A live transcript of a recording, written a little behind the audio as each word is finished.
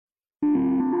I'm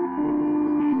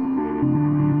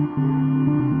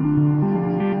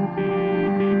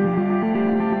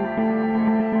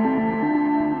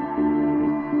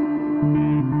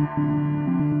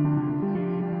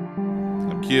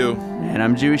Q. And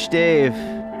I'm Jewish Dave.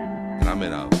 And I'm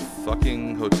in a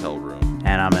fucking hotel room.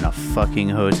 And I'm in a fucking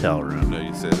hotel room. No,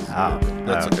 you say this.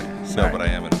 That's okay. Sorry. No, but I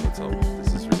am in a hotel room.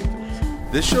 This is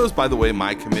ridiculous. This shows, by the way,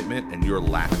 my commitment and your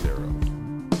lack thereof.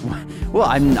 Well,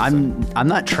 I'm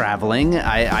not traveling.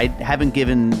 I haven't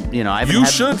given, I haven't You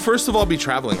should, first of all, be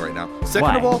traveling right now.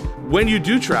 Second of all, when you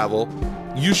do travel,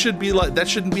 you should be like, that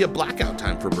shouldn't be a blackout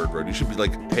time for Bird Road. You should be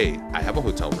like, hey, I have a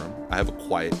hotel room. I have a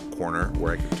quiet corner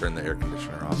where I can turn the air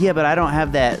conditioner off. Yeah, but I don't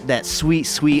have that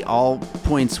sweet All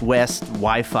Points West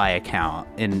Wi-Fi account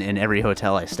in every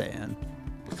hotel I stay in.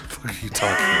 What are you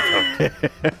talking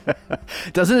about?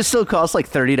 Doesn't it still cost like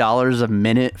 $30 a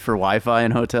minute for Wi-Fi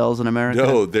in hotels in America?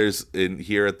 No, there's in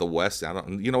here at the West.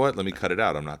 You know what? Let me cut it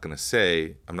out. I'm not going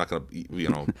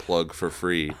to plug for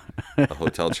free a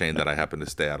hotel chain that I happen to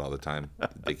stay at all the time.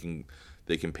 They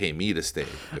can pay me to stay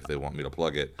if they want me to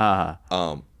plug it.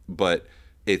 But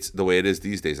it's the way it is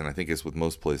these days, and I think it's with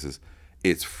most places.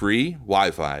 It's free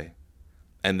Wi-Fi.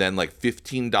 And then like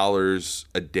 $15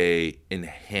 a day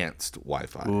enhanced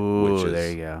Wi-Fi. Ooh, there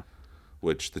you go.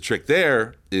 Which the trick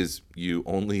there is you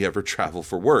only ever travel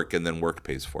for work, and then work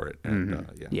pays for it. And,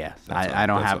 I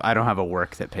don't have a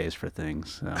work that pays for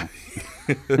things.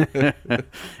 So.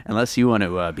 Unless you want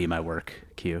to be my work,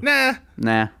 Q. Nah.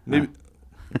 Maybe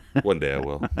one day I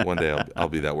will. One day I'll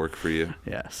be that work for you.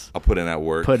 Yes. I'll put in that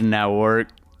work.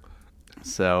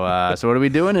 So what are we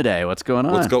doing today? What's going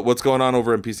on? What's going on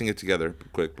over and piecing it together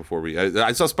quick before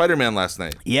I saw Spider-Man last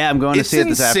night. Yeah, I'm going to see it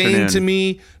this afternoon. It's insane to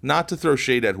me, not to throw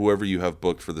shade at whoever you have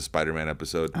booked for the Spider-Man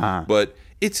episode, but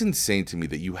it's insane to me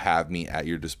that you have me at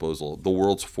your disposal, the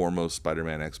world's foremost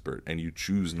Spider-Man expert, and you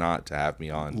choose not to have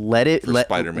me on. Let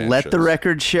the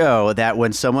record show that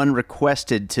when someone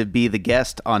requested to be the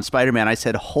guest on Spider-Man, I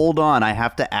said, "Hold on, I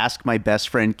have to ask my best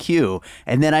friend Q."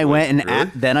 And then I went and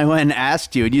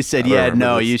asked you, and you said, "Yeah,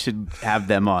 no, you should have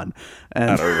them on."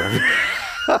 And I don't remember.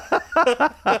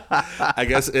 I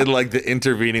guess in like the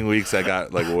intervening weeks, I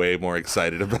got like way more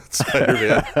excited about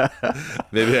Spider-Man.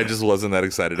 Maybe I just wasn't that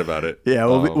excited about it. Yeah,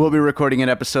 we'll be recording an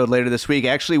episode later this week,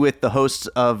 actually with the hosts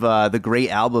of the Great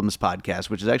Albums podcast,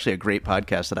 which is actually a great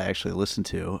podcast that I actually listen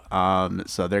to.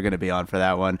 So they're going to be on for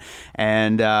that one.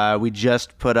 And we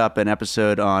just put up an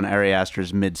episode on Ari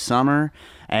Aster's Midsummer.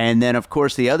 And then, of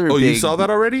course, the other you saw that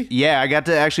already? Yeah, I got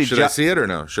to actually... Should I see it or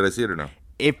no?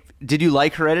 Did you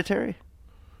like Hereditary?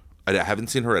 I haven't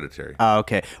seen Hereditary. Oh,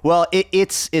 okay. Well,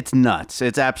 it's nuts.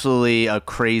 It's absolutely a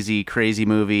crazy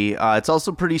movie. It's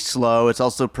also pretty slow. It's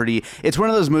one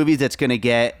of those movies that's going to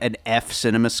get an F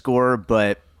cinema score,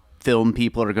 but film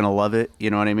people are going to love it.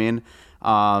 You know what I mean?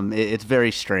 It's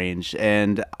very strange,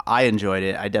 and I enjoyed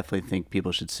it. I definitely think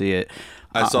people should see it.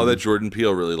 I saw that Jordan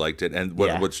Peele really liked it, and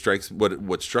what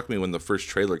struck me when the first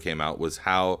trailer came out was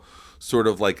how sort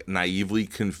of like naively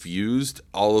confused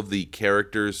all of the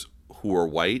characters who were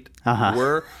white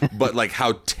were, but like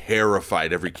how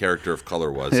terrified every character of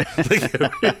color was. Like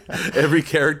every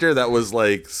character that was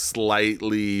like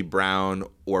slightly brown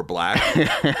or black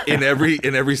in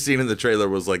every scene in the trailer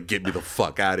was like, get me the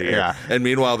fuck out of here. Yeah. And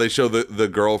meanwhile, they show the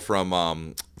girl from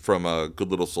a Good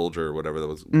Little Soldier or whatever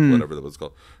that was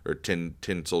called, or Tin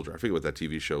Soldier. I forget what that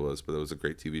TV show was, but it was a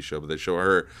great TV show. But they show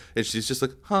her, and she's just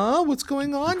like, "Huh? What's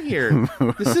going on here?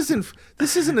 This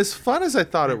isn't as fun as I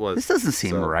thought it was. This doesn't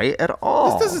seem right at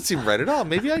all. This doesn't seem right at all.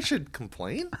 Maybe I should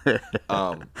complain."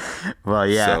 Well,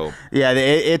 yeah,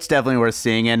 it's definitely worth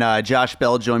seeing. And Josh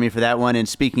Bell joined me for that one. And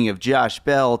speaking of Josh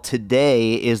Bell,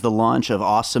 today is the launch of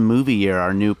Awesome Movie Year,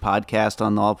 our new podcast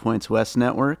on the All Points West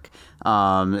Network.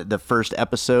 The first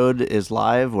episode is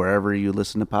live wherever you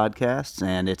listen to podcasts,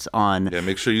 and it's on. Yeah,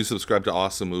 make sure you subscribe to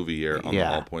Awesome Movie Year on the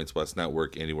All Points West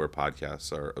Network, anywhere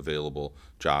podcasts are available.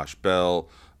 Josh Bell,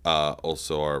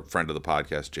 also our friend of the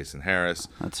podcast, Jason Harris.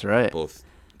 That's right. Both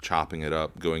chopping it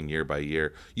up, going year by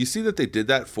year. You see that they did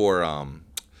that for,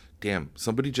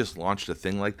 somebody just launched a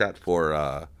thing like that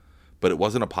for, but it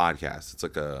wasn't a podcast. It's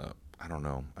like I don't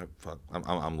know.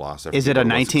 I'm lost. Is it a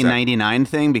 1999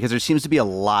 thing? Because there seems to be a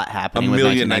lot happening with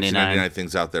 1999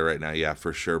 things out there right now. Yeah,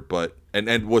 for sure. But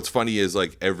and what's funny is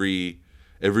like every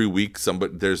week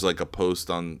there's like a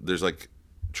post there's like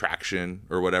traction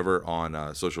or whatever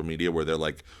on social media where they're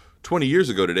like 20 years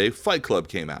ago today Fight Club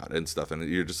came out and stuff, and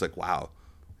you're just like, wow.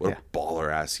 What a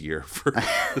baller ass year for.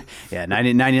 Yeah,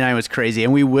 99 was crazy,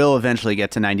 and we will eventually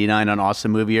get to 99 on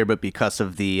Awesome Movie Year, but because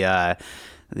of the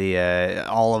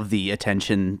all of the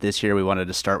attention this year. We wanted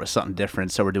to start with something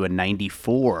different, so we're doing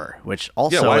 94, which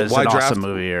also is an awesome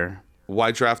movie.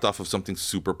 Why draft off of something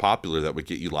super popular that would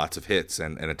get you lots of hits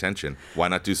and attention? Why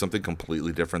not do something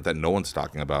completely different that no one's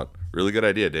talking about? Really good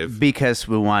idea, Dave. Because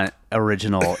we want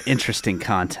original, interesting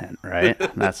content, right?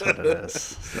 That's what it is.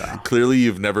 So. Clearly,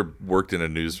 you've never worked in a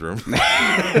newsroom.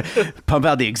 Pump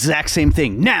out the exact same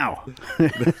thing now.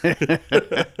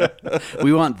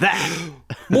 We want that.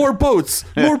 More boats.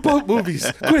 More boat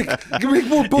movies. Quick. Make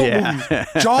more boat movies.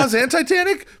 Jaws and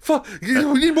Titanic?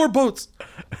 We need more boats.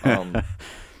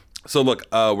 So look,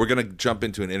 we're gonna jump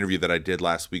into an interview that I did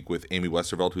last week with Amy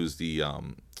Westerveld, who's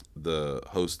the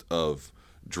host of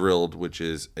Drilled, which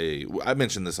is I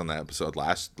mentioned this on the episode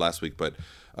last week, but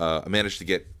I managed to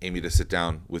get Amy to sit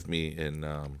down with me in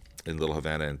Little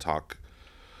Havana and talk,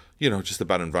 just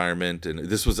about environment. And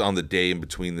this was on the day in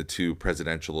between the two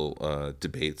presidential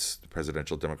debates, the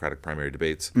presidential Democratic primary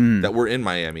debates that were in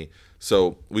Miami.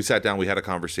 So we sat down, we had a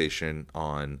conversation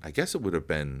on, I guess it would have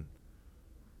been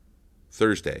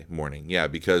Thursday morning,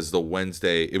 because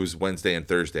it was Wednesday and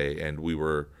Thursday, and we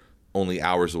were only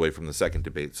hours away from the second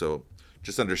debate. So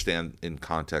just understand in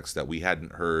context that we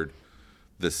hadn't heard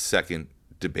the second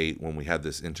debate when we had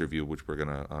this interview, which we're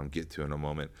gonna get to in a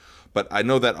moment. But I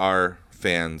know that our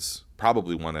fans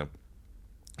probably want to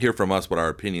hear from us what our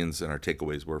opinions and our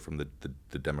takeaways were from the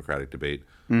Democratic debate.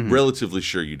 Relatively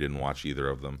sure you didn't watch either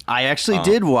of them. I actually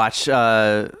did watch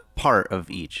part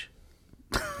of each.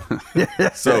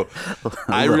 So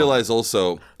I realize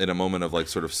also in a moment of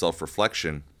sort of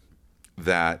self-reflection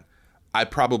that I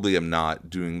probably am not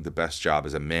doing the best job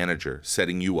as a manager,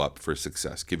 setting you up for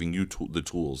success, giving you the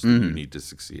tools that you need to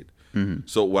succeed.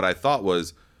 So what I thought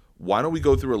was, why don't we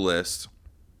go through a list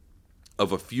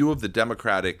of a few of the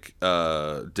Democratic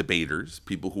debaters,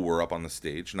 people who were up on the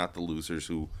stage, not the losers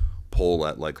who poll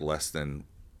at less than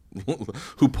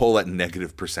who poll at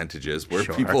negative percentages, where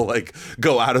people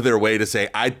go out of their way to say,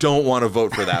 I don't want to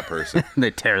vote for that person. They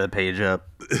tear the page up.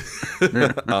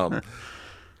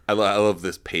 I love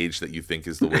this page that you think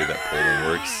is the way that polling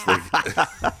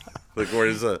works.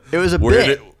 Where's a? It was a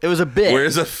bit. It was a bit.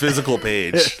 Where's a physical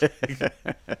page?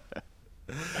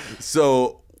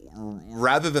 So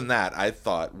rather than that, I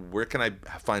thought, where can I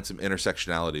find some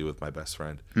intersectionality with my best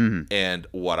friend? And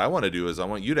what I want to do is I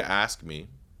want you to ask me,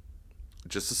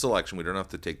 just a selection, we don't have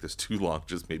to take this too long,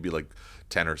 just maybe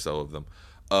 10 or so of them,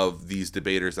 of these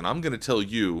debaters, and I'm going to tell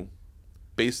you,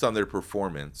 based on their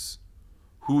performance,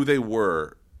 who they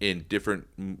were in different,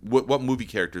 what movie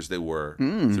characters they were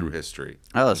through history.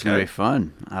 Oh, that's going to be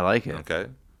fun. I like it. Okay.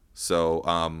 So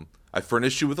I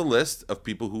furnished you with a list of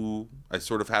people who I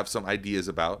sort of have some ideas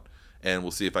about, and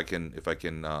we'll see if I can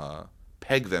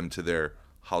peg them to their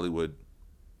Hollywood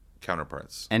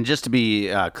counterparts. And just to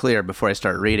be clear before I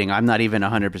start reading, I'm not even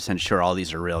 100% sure all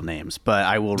these are real names, but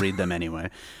I will read them anyway.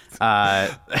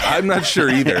 I'm not sure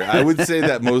either. I would say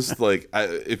that most,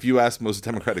 if you ask most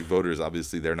Democratic voters,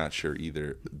 obviously they're not sure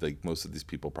either. Most of these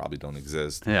people probably don't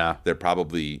exist. Yeah. They're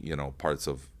probably, parts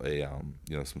of a,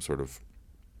 some sort of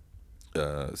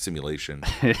simulation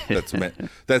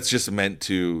that's just meant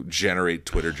to generate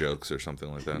Twitter jokes or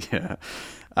something like that. Yeah.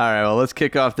 All right, well, let's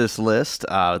kick off this list.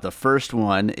 The first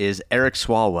one is Eric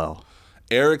Swalwell.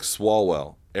 Eric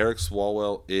Swalwell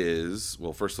is,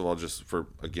 well, first of all, just for,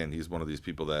 again, he's one of these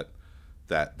people that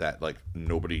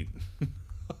nobody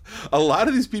a lot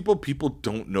of these people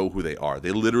don't know who they are.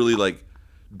 They literally don't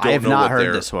know. I have not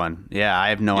heard this one. Yeah, I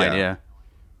have no idea.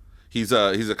 He's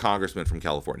a congressman from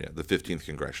California, the 15th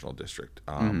congressional district,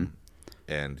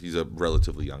 and he's a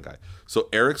relatively young guy. So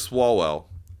Eric Swalwell,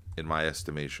 in my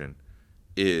estimation,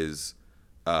 is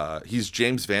he's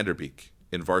James Van Der Beek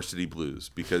in Varsity Blues,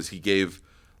 because he gave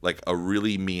a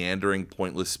really meandering,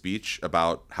 pointless speech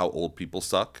about how old people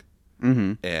suck.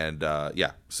 And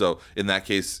so in that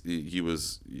case, he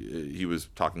was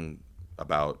talking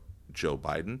about Joe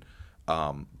Biden,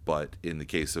 but in the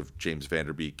case of James Van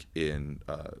Der Beek, in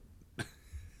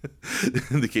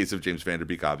the case of James Van Der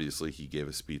Beek, obviously he gave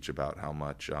a speech about how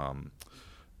much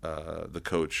the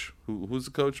coach, who's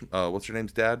the coach? What's her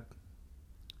name's dad?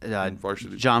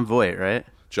 John Voight, right?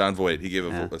 John Voight. He gave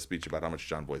a speech about how much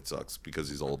John Voight sucks because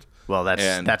he's old. Well,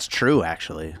 that's true,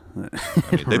 actually.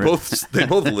 I mean, they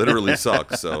both literally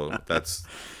suck. So that's,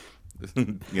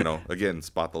 again,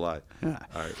 spot the lie. Yeah.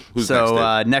 All right. Who's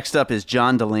next up is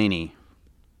John Delaney.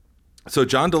 So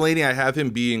John Delaney, I have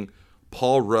him being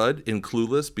Paul Rudd in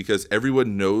Clueless, because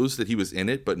everyone knows that he was in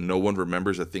it, but no one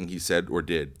remembers a thing he said or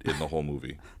did in the whole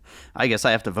movie. I guess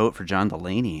I have to vote for John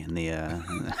Delaney in the.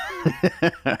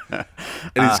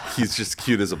 And he's just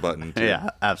cute as a button, too. Yeah,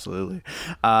 absolutely.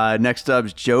 Next up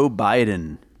is Joe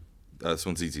Biden. This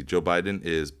one's easy. Joe Biden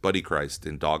is Buddy Christ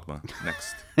in Dogma.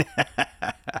 Next.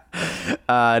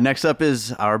 Next up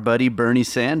is our buddy Bernie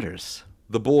Sanders.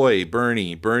 The boy,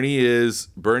 Bernie. Bernie is.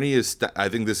 I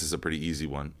think this is a pretty easy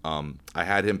one. I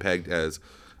had him pegged as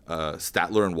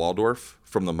Statler and Waldorf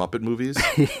from the Muppet movies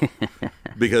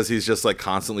because he's just like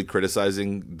constantly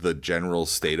criticizing the general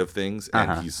state of things,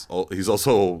 and he's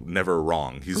also never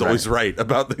wrong. He's always right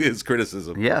about his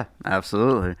criticism. Yeah,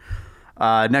 absolutely.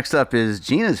 Next up is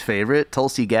Gina's favorite,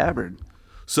 Tulsi Gabbard.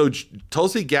 So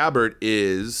Tulsi Gabbard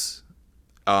is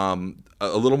a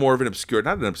little more of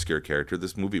not an obscure character.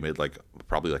 This movie made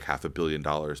probably like $500 million,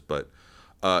 but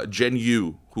Jen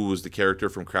Yu, who was the character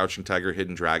from Crouching Tiger,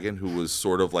 Hidden Dragon, who was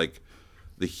sort of like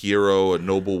the hero, a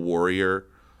noble warrior,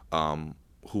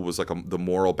 who was like the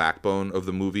moral backbone of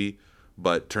the movie,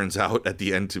 but turns out at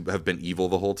the end to have been evil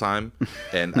the whole time.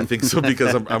 And I think so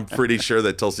because I'm pretty sure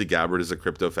that Tulsi Gabbard is a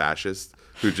crypto-fascist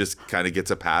who just kind of gets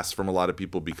a pass from a lot of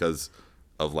people because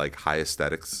of like high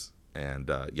aesthetics.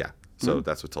 And so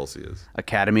that's what Tulsi is.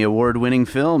 Academy Award-winning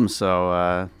film,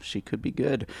 so she could be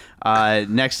good.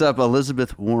 Next up,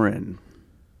 Elizabeth Warren.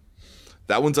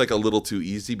 That one's like a little too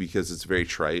easy because it's very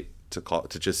trite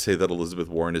to just say that Elizabeth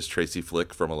Warren is Tracy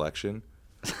Flick from Election.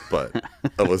 But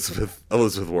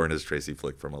Elizabeth Warren is Tracy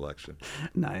Flick from Election.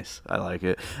 Nice. I like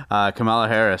it. Kamala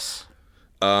Harris.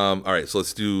 All right, so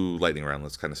let's do lightning round.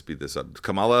 Let's kind of speed this up.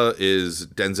 Kamala is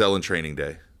Denzel in Training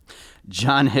Day.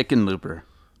 John Hickenlooper.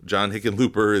 John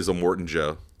Hickenlooper is a Morton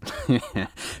Joe.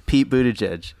 Pete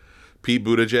Buttigieg. Pete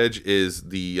Buttigieg is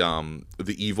the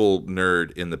evil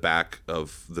nerd in the back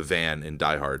of the van in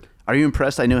Die Hard. Are you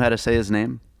impressed I knew how to say his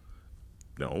name?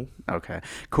 No. Okay.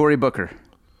 Cory Booker.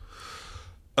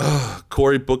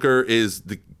 Cory Booker is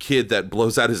the kid that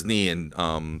blows out his knee in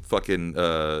not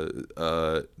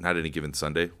Any Given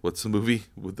Sunday. What's the movie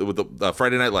with the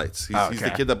Friday Night Lights? He's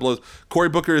the kid that blows. Cory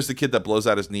Booker is the kid that blows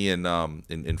out his knee in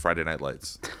Friday Night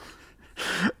Lights.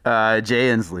 Jay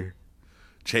Inslee.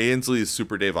 Jay Inslee is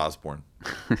Super Dave Osborne.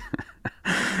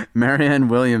 Marianne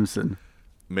Williamson.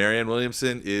 Marianne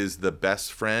Williamson is the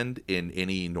best friend in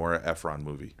any Nora Ephron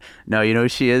movie. No, you know who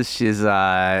she is? She's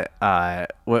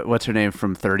what's her name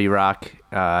from 30 Rock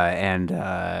and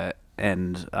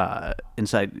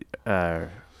inside Jane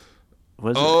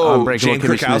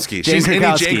Krakowski. She's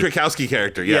any Jane Krakowski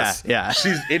character. Yes. Yeah.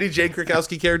 She's any Jane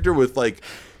Krakowski character with like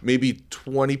maybe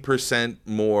 20%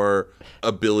 more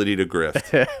ability to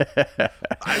grift.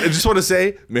 I just want to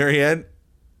say, Marianne,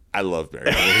 I love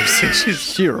Marianne Williamson.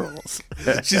 She rules.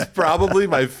 She's probably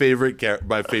my favorite character.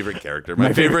 My favorite character. You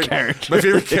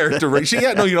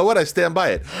know what? I stand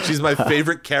by it. She's my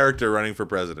favorite character running for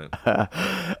president. All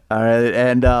right,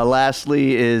 and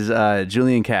lastly is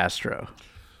Julian Castro.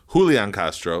 Julian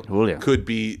Castro could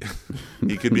be.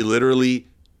 He could be literally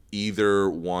either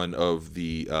one of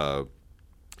the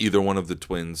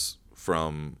twins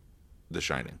from The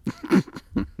Shining.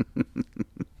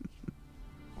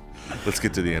 Let's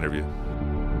get to the interview.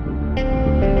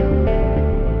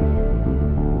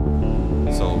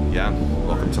 So, yeah,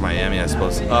 welcome to Miami, I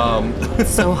suppose.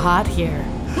 It's so hot here.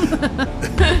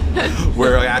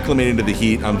 We're acclimating to the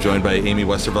heat. I'm joined by Amy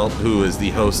Westervelt, who is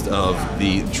the host of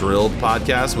the Drilled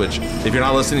podcast, which, if you're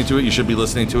not listening to it, you should be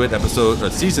listening to it.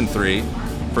 Season 3.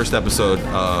 First episode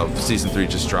of Season 3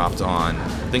 just dropped on,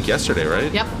 I think, yesterday,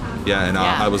 right? Yep. Yeah, and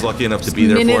I was lucky enough to be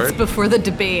there for it. Minutes before the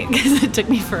debate, because it took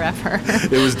me forever.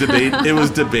 It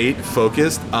was debate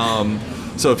focused.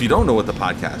 So if you don't know what the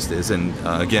podcast is, and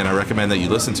again, I recommend that you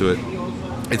listen to it.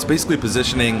 It's basically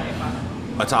positioning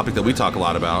a topic that we talk a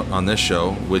lot about on this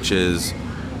show, which is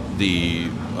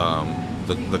the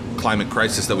climate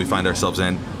crisis that we find ourselves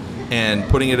in, and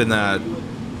putting it in that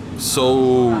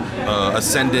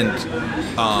ascendant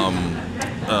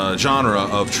genre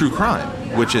of true crime,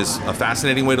 which is a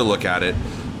fascinating way to look at it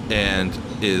and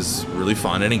is really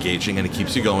fun and engaging, and it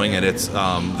keeps you going. And it's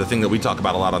the thing that we talk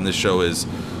about a lot on this show is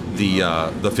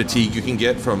the fatigue you can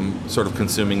get from sort of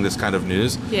consuming this kind of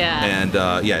news. Yeah. And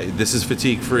this is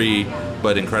fatigue-free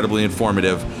but incredibly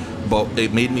informative. But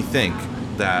it made me think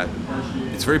that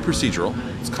it's very procedural.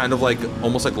 It's kind of like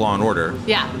almost like Law and Order.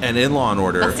 Yeah. And in Law and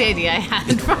Order, that's the idea I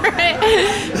had for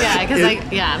it. Yeah, because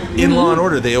in Law and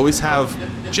Order, they always have,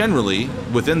 generally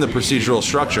within the procedural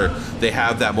structure, they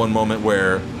have that one moment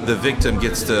where the victim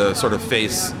gets to sort of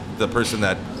face the person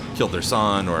that killed their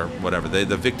son or whatever.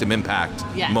 The victim impact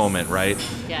moment, right?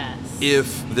 Yes.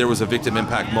 If there was a victim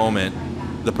impact moment,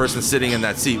 the person sitting in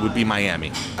that seat would be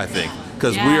Miami, I think,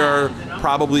 because we are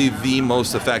probably the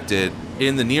most affected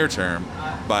in the near term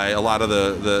by a lot of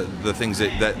the things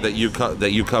that you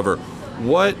cover.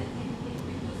 What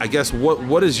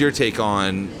is your take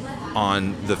on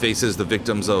the faces, the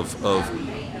victims of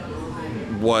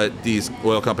what these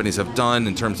oil companies have done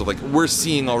in terms of like we're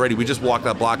seeing already. We just walked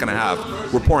that block and a half.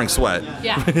 We're pouring sweat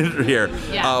here.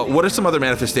 Yeah. What are some other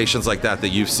manifestations like that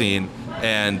you've seen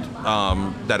and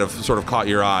that have sort of caught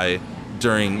your eye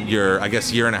during your, I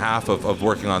guess, year and a half of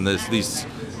working on these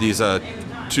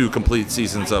 2 complete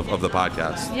seasons of the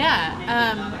podcast?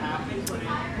 Yeah.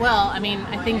 Well, I mean,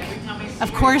 I think,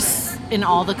 of course, in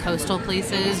all the coastal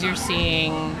places, you're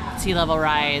seeing sea level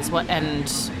rise,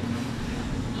 and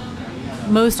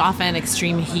most often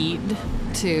extreme heat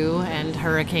too, and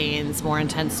hurricanes, more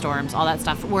intense storms, all that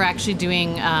stuff. We're actually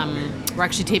taping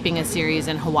a series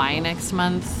in Hawaii next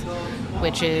month,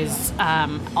 which is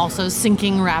also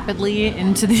sinking rapidly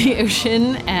into the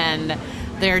ocean, and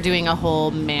they're doing a whole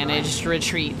managed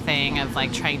retreat thing of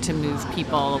like trying to move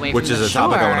people away from the shore. Which is a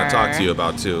topic I want to talk to you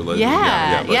about too. But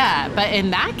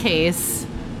in that case,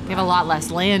 they have a lot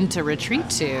less land to retreat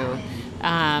to,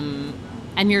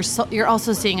 and you're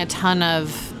also seeing a ton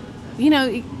of,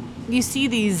 you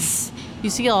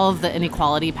see all of the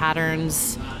inequality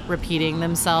patterns repeating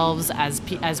themselves as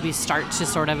we start to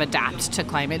sort of adapt to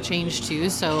climate change too.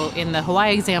 So in the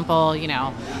Hawaii example,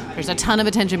 there's a ton of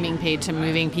attention being paid to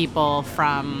moving people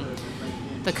from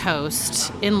the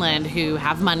coast inland who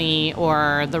have money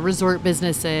or the resort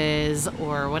businesses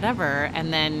or whatever,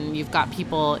 and then you've got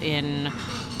people in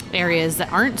areas that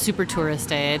aren't super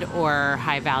touristed or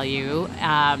high value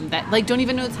that like don't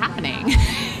even know it's happening.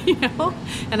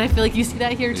 And I feel like you see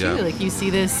that here too. Like you see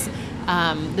this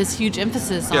huge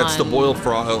emphasis on... Yeah, it's the boiled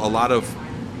frog. A lot of...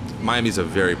 Miami's a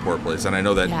very poor place, and I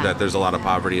know that there's a lot of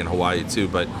poverty in Hawaii too,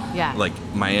 but like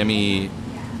Miami,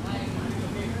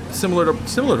 similar to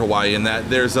Hawaii in that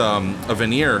there's a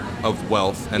veneer of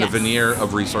wealth and a veneer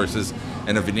of resources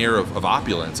and a veneer of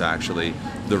opulence, actually.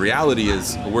 The reality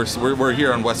is we're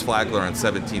here on West Flagler on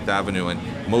 17th Avenue, and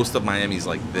most of Miami's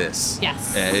like this.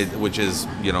 Yes. Which is,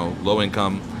 low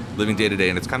income, living day to day,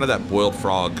 and it's kind of that boiled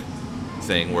frog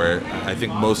thing where I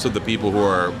think most of the people who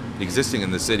are existing in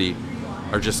the city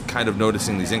are just kind of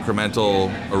noticing these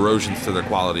incremental erosions to their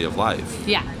quality of life.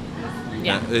 Yeah.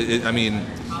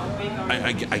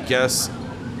 I guess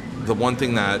the one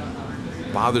thing that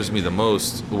bothers me the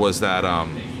most was that,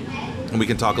 and we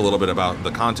can talk a little bit about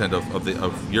the content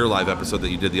of your live episode that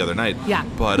you did the other night. Yeah.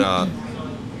 But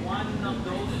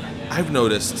I've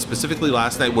noticed, specifically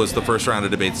last night was the first round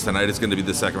of debates. Tonight is going to be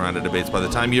the second round of debates. By the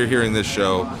time you're hearing this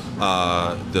show,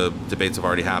 the debates have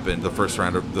already happened. The first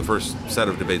set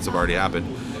of debates have already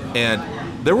happened. And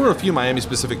there were a few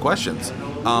Miami-specific questions.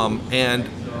 And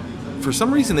for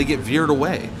some reason, they get veered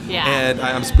away. Yeah. And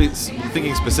I'm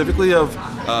thinking specifically of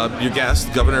your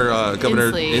guest, Governor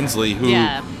Inslee, who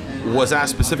was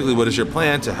asked specifically, what is your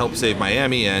plan to help save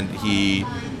Miami? And he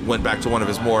went back to one of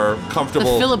his more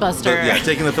comfortable... The filibuster.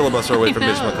 Taking the filibuster away from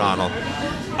Mitch McConnell.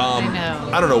 I know.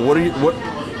 I don't know.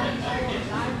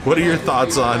 What are your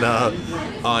thoughts on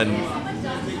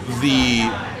the,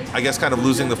 I guess, kind of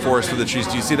losing the forest for the trees?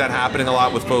 Do you see that happening a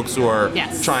lot with folks who are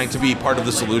trying to be part of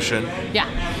the solution?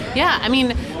 Yeah. I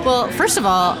mean, well, first of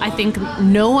all, I think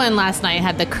no one last night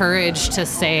had the courage to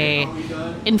say,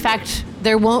 in fact,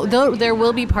 there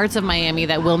will be parts of Miami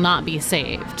that will not be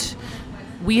saved.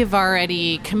 We have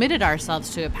already committed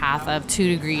ourselves to a path of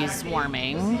 2 degrees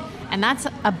warming, and that's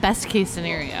a best case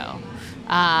scenario.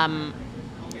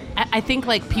 I think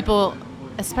like people,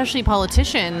 especially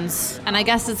politicians, and I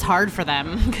guess it's hard for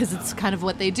them because it's kind of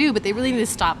what they do, but they really need to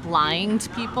stop lying to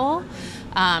people.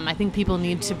 I think people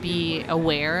need to be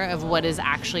aware of what is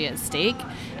actually at stake.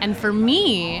 And for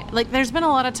me, like, there's been a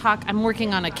lot of talk. I'm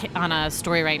working on a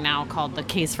story right now called The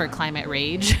Case for Climate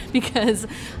Rage, because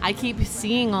I keep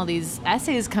seeing all these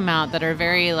essays come out that are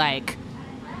very, like,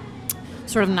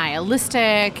 sort of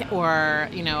nihilistic, or,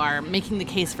 are making the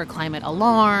case for climate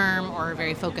alarm, or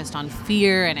very focused on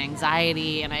fear and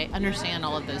anxiety. And I understand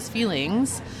all of those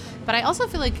feelings. But I also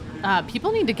feel like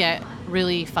people need to get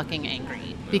really fucking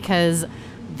angry, because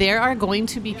there are going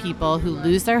to be people who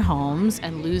lose their homes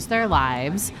and lose their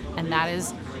lives, and that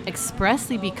is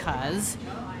expressly because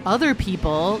other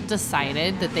people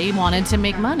decided that they wanted to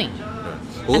make money.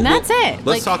 Well, and that's it.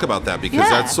 Let's talk about that, because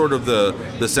that's sort of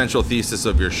the central thesis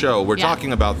of your show. We're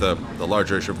talking about the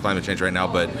larger issue of climate change right now,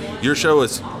 but your show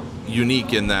is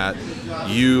unique in that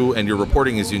you, and your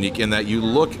reporting is unique in that you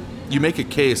make a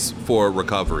case for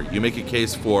recovery. You make a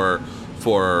case for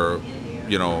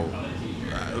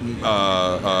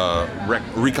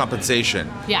recompensation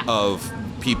of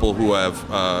people who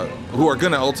are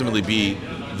going to ultimately be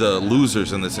the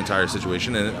losers in this entire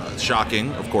situation. And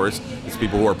shocking, of course, it's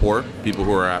people who are poor, people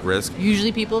who are at risk.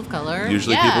 Usually people of color.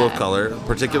 People of color,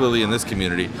 particularly in this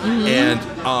community. Mm-hmm. And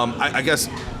I guess,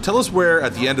 tell us where,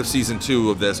 at the end of season 2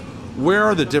 of this, where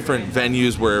are the different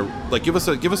venues where, like, give us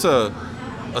a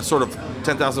sort of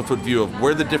 10,000-foot view of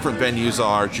where the different venues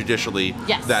are judicially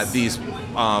that these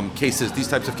these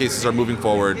types of cases are moving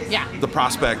forward. Yeah. The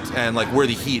prospect and like where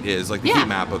the heat is, like the heat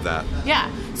map of that.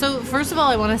 Yeah. So first of all,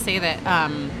 I want to say that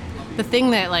the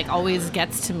thing that like always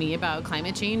gets to me about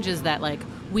climate change is that like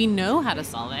we know how to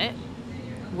solve it.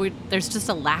 There's just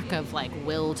a lack of like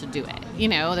will to do it. You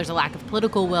know, there's a lack of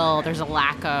political will. There's a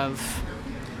lack of,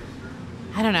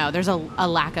 I don't know, there's a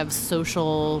lack of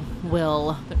social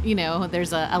will. You know,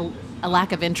 there's a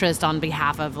lack of interest on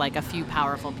behalf of like a few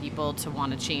powerful people to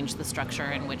want to change the structure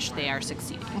in which they are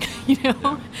succeeding. You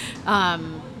know,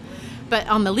 but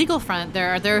on the legal front,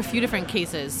 there are a few different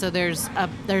cases. So there's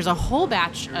a whole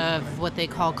batch of what they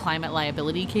call climate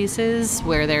liability cases,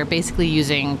 where they're basically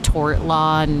using tort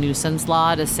law and nuisance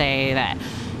law to say that,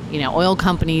 you know, oil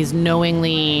companies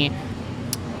knowingly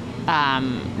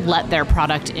let their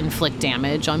product inflict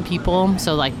damage on people.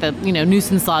 So like the, you know,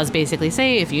 nuisance laws basically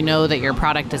say if you know that your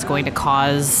product is going to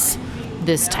cause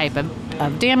this type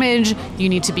of damage, you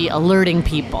need to be alerting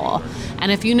people.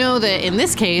 And if you know that in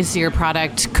this case your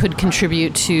product could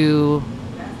contribute to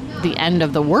the end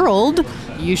of the world,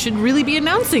 you should really be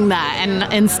announcing that.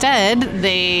 And instead,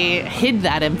 they hid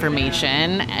that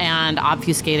information and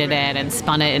obfuscated it and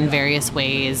spun it in various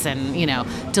ways and, you know,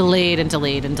 delayed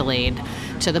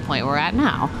to the point we're at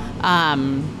now.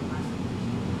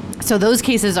 So those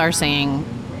cases are saying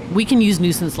we can use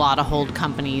nuisance law to hold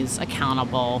companies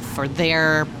accountable for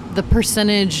the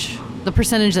percentage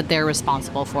that they're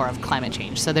responsible for of climate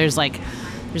change. So there's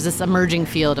this emerging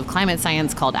field of climate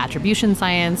science called attribution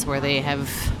science, where they have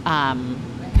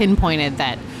pinpointed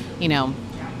that, you know,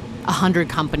 100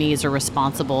 companies are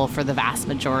responsible for the vast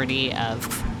majority of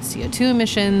CO2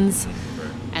 emissions.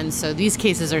 And so these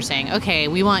cases are saying, okay,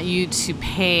 we want you to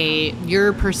pay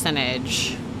your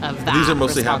percentage of that. These are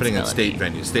mostly happening at state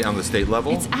venues, on the state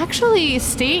level? It's actually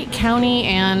state, county,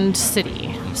 and city.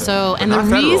 Okay. So, but and the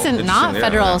reason, not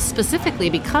federal specifically,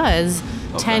 because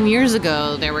 10 years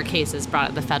ago there were cases brought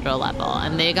at the federal level,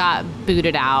 and they got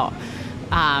booted out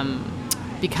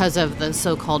because of the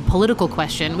so-called political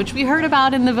question, which we heard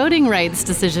about in the voting rights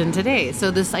decision today. So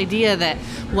this idea that,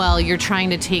 well, you're trying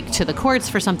to take to the courts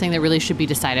for something that really should be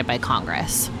decided by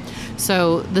Congress.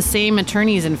 So the same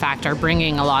attorneys, in fact, are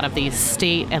bringing a lot of these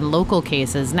state and local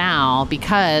cases now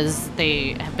because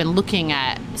they have been looking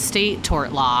at state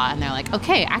tort law, and they're like,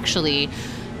 okay, actually,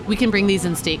 we can bring these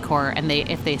in state court, and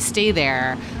if they stay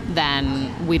there,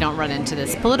 then we don't run into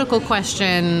this political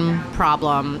question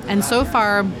problem. And so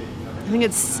far, I think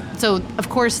of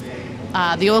course,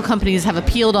 the oil companies have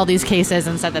appealed all these cases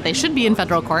and said that they should be in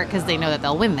federal court because they know that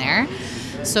they'll win there.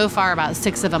 So far, about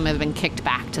 6 of them have been kicked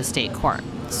back to state court.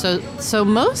 So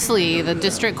mostly the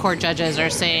district court judges are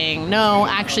saying, no,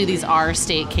 actually these are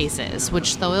state cases,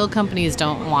 which the oil companies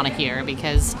don't want to hear,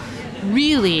 because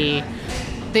really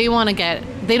they don't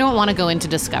want to go into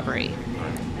discovery.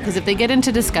 Because if they get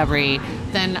into discovery,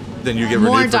 then you get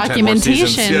more renewed for documentation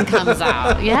 10 more seasons. comes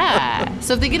out. Yeah.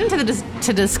 So if they get into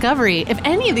to discovery, if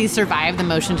any of these survive the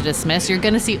motion to dismiss, you're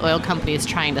going to see oil companies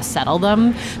trying to settle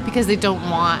them because they don't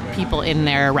want people in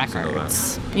their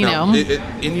records. You know.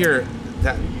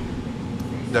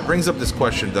 That brings up this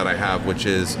question that I have, which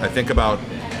is I think about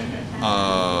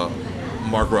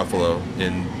Mark Ruffalo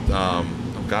in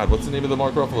what's the name of the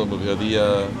Mark Ruffalo movie?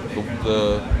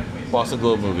 The Boston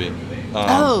Globe movie.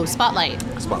 Spotlight.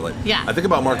 Spotlight. Yeah. I think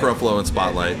about Mark Ruffalo in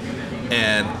Spotlight,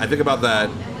 and I think about that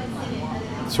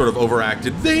sort of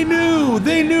overacted they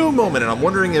knew moment, and I'm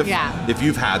wondering if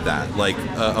you've had that, like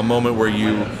a moment where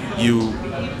you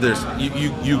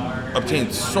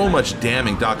obtained so much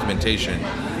damning documentation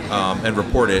and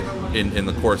report it in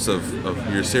the course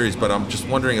of your series, but I'm just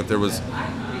wondering if there was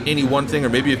any one thing or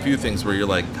maybe a few things where you're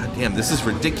like, God damn, this is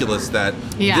ridiculous that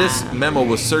this memo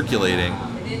was circulating,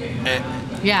 and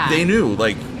they knew,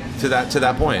 like, to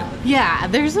that point. Yeah,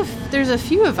 there's a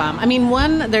few of them. I mean,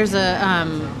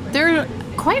 there are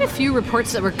quite a few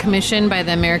reports that were commissioned by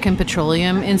the American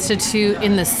Petroleum Institute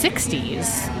in the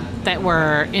 60s that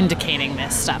were indicating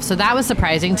this stuff. So that was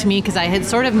surprising to me, because I had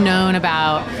sort of known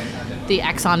about the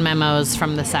Exxon memos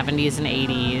from the 70s and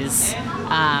 80s.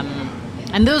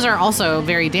 And those are also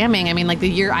very damning. I mean, like the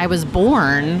year I was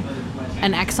born,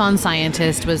 an Exxon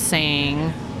scientist was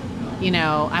saying, you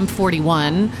know, I'm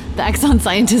 41. The Exxon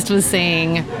scientist was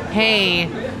saying, hey,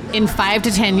 in 5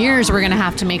 to 10 years, we're going to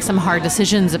have to make some hard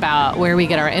decisions about where we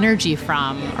get our energy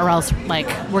from, or else, like,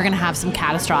 we're going to have some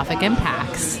catastrophic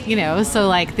impacts, you know? So,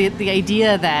 like, the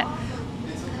idea that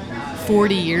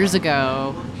 40 years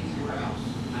ago,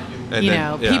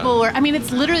 people were, I mean,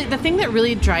 it's literally, the thing that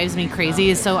really drives me crazy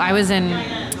is, so I was in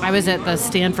I was at the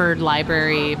Stanford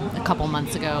Library a couple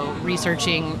months ago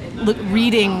reading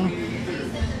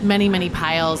many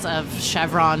piles of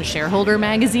Chevron shareholder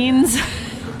magazines.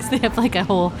 They have like a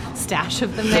whole stash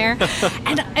of them there.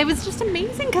 And it was just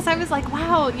amazing because I was like,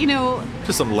 wow,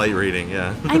 Just some light reading,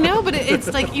 yeah. I know, but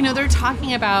it's like, they're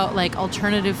talking about like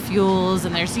alternative fuels,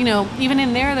 and there's, even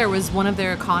in there was one of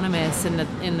their economists in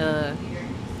the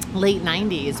late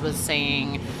 90s was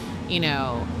saying, in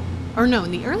the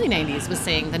early 90s was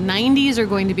saying the 90s are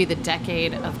going to be the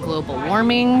decade of global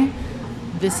warming.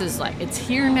 This is like, it's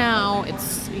here now.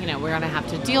 It's, we're going to have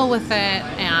to deal with it.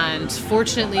 And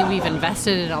fortunately, we've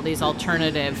invested in all these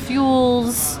alternative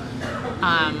fuels.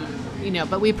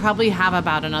 But we probably have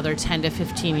about another 10 to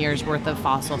 15 years worth of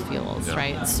fossil fuels,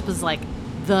 right? This was like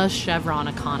the Chevron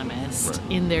economist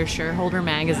in their shareholder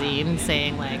magazine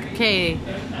saying like, okay,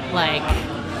 like...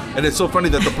 And it's so funny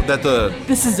that the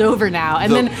this is over now,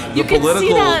 and then you can political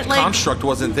see that, like, construct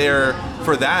wasn't there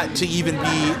for that to even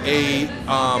be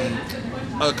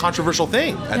a controversial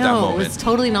thing at that moment. No, it was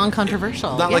totally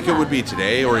non-controversial. Not like it would be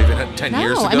today or even 10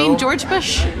 years ago. I mean, George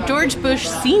Bush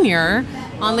Sr.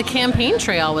 on the campaign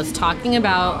trail was talking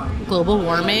about global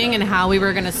warming and how we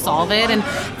were going to solve it. And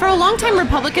for a long time,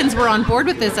 Republicans were on board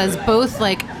with this as both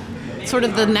like sort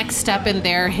of the next step in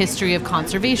their history of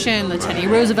conservation, the Teddy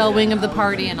Roosevelt wing of the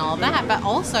party and all that, but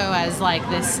also as like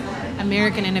this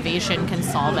American innovation can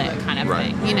solve it kind of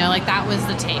thing. Like that was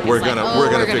the take. We're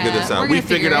gonna figure this out. We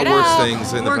figured out worse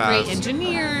things in the past. We're great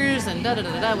engineers and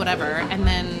whatever. And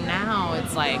then now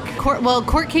it's like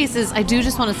court cases. I do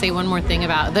just want to say one more thing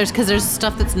about because there's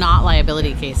stuff that's not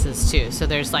liability cases too. So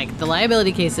there's like the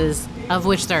liability cases, of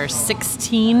which there are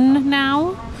 16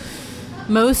 now.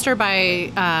 Most are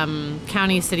by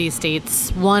county, city,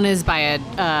 states. One is by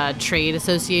a trade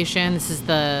association. This is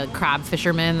the crab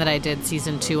fishermen that I did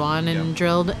season 2 on and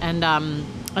drilled. And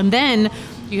then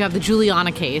you have the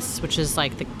Juliana case, which is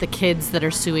like the kids that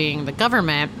are suing the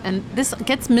government. And this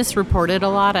gets misreported a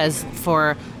lot as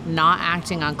for not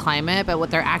acting on climate, but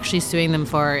what they're actually suing them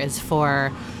for is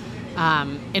for...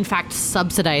 in fact,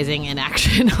 subsidizing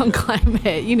inaction on climate,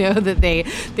 that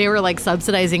they were like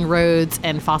subsidizing roads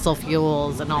and fossil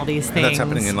fuels and all these things. And that's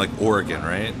happening in like Oregon,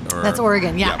 right? That's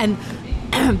Oregon, yeah. And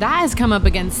that has come up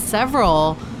against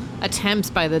several attempts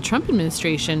by the Trump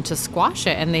administration to squash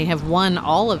it, and they have won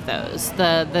all of those.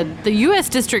 The U.S.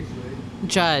 District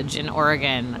Judge in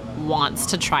Oregon wants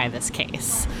to try this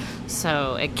case.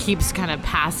 So it keeps kind of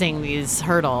passing these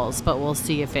hurdles, but we'll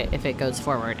see if it goes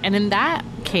forward. And in that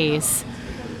case,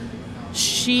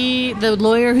 the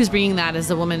lawyer who's bringing that is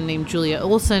a woman named Julia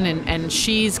Olson, and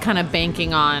she's kind of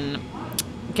banking on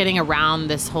getting around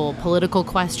this whole political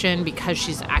question because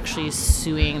she's actually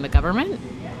suing the government.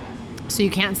 So you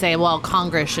can't say, well,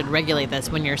 Congress should regulate this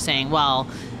when you're saying, well,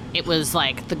 it was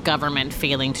like the government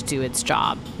failing to do its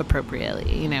job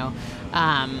appropriately,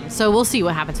 So we'll see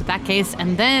what happens with that case.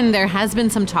 And then there has been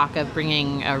some talk of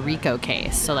bringing a RICO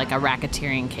case, so like a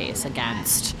racketeering case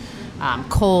against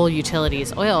coal,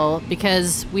 utilities, oil,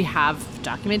 because we have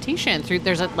documentation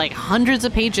there's like hundreds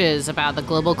of pages about the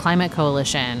Global Climate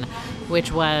Coalition,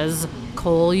 which was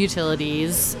coal,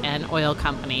 utilities, and oil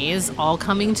companies all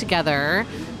coming together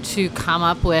to come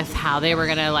up with how they were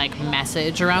going to like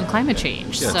message around climate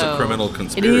change. Yeah, so it's a criminal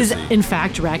conspiracy. It is, in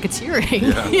fact,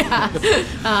 racketeering.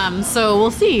 Yeah. So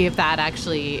we'll see if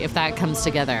that comes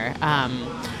together.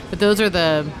 But those are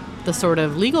the sort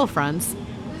of legal fronts.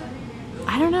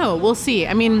 I don't know. We'll see.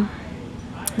 I mean,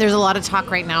 there's a lot of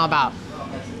talk right now about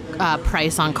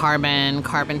price on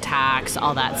carbon tax,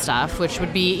 all that stuff, which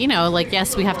would be, like,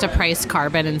 yes, we have to price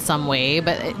carbon in some way,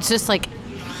 but it's just like,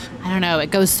 I don't know, it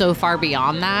goes so far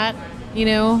beyond that,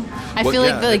 I feel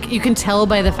like you can tell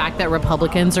by the fact that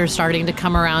Republicans are starting to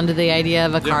come around to the idea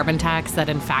of a carbon tax that,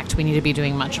 in fact, we need to be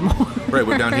doing much more. Right.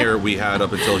 Well, down here we had,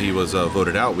 up until he was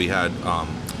voted out, we had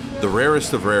the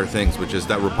rarest of rare things, which is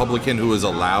that Republican who was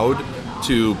allowed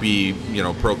to be,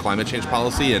 pro climate change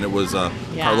policy, and it was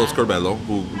Carlos Curbelo,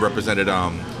 who represented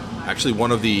actually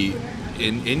one of the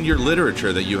in your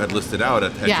literature that you had listed out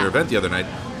at your event the other night.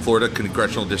 Florida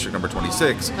Congressional District number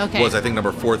 26 was, I think,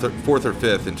 number fourth or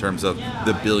fifth in terms of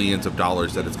the billions of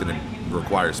dollars that it's going to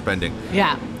require spending.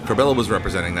 Yeah, Curbelo was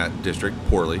representing that district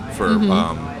poorly for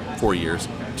 4 years,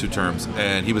 2 terms,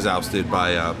 and he was ousted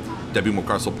by Debbie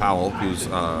Mucarsel-Powell, who's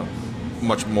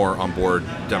much more on board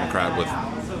Democrat with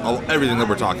everything that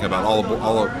we're talking about,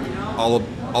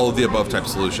 all of the above type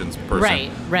solutions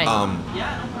person. Right.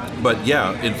 But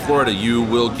yeah, in Florida, you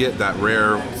will get that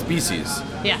rare species.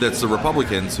 Yeah. That's the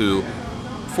Republicans who,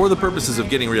 for the purposes of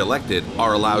getting reelected,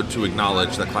 are allowed to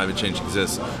acknowledge that climate change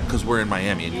exists because we're in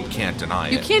Miami and you can't deny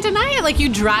it. You can't deny it. Like, you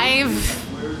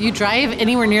drive You drive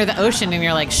anywhere near the ocean and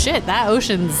you're like, shit, that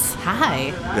ocean's high.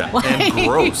 Yeah. And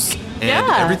gross. And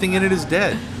everything in it is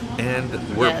dead.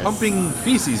 And we're pumping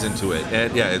feces into it.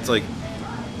 And it's like,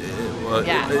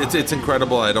 it's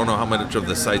incredible. I don't know how much of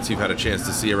the sites you've had a chance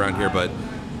to see around here, but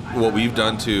what we've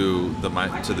done to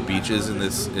the beaches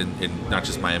in not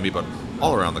just Miami, but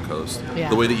all around the coast. Yeah.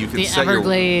 The way that you can set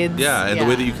Everglades. The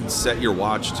way that you can set your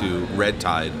watch to red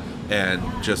tide and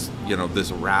just,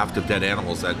 this raft of dead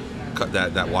animals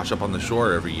that wash up on the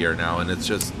shore every year now, and it's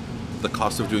just the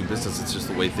cost of doing business. It's just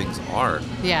the way things are.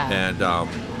 Yeah. And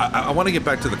I want to get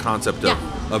back to the concept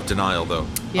of denial, though.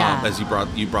 Yeah. As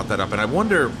you brought that up, and I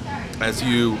wonder, as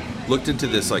you looked into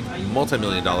this like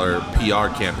multi-million-dollar PR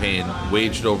campaign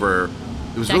waged over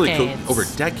over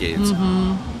decades.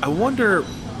 Mm-hmm. I wonder,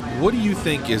 what do you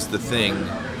think is the thing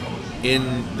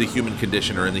in the human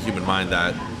condition or in the human mind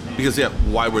that, because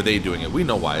why were they doing it? We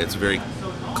know why. It's a very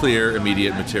clear,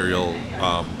 immediate, material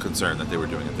concern that they were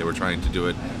doing it. They were trying to do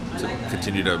it to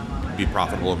continue to be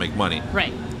profitable and make money.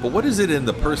 Right. But what is it in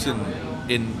the person,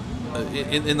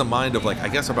 in the mind of, like, I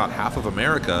guess about half of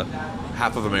America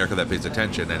that pays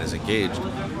attention and is engaged,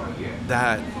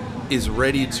 that is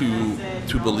ready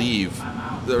to believe,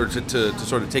 or to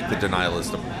sort of take the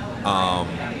denialist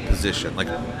position? Like,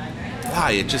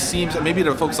 why? It just seems, maybe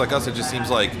to folks like us, it just seems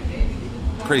like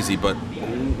crazy, but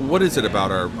what is it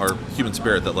about our human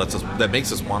spirit that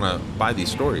makes us want to buy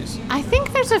these stories? I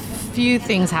think there's a few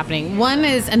things happening. One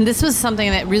is, and this was something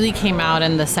that really came out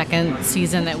in the second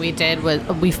season that we did, was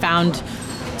we found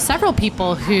several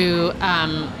people who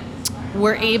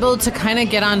were able to kind of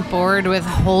get on board with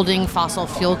holding fossil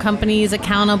fuel companies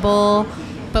accountable,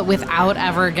 but without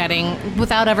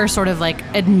ever sort of like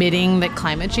admitting that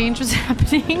climate change was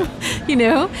happening,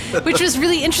 which was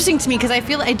really interesting to me, because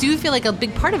I do feel like a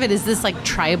big part of it is this like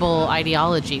tribal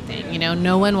ideology thing.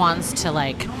 No one wants to,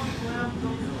 like,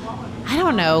 I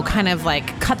don't know, kind of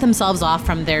like cut themselves off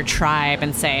from their tribe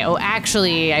and say, oh,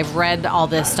 actually, I've read all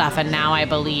this stuff and now I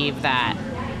believe that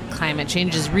climate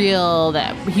change is real,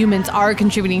 that humans are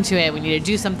contributing to it, we need to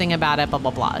do something about it, blah, blah,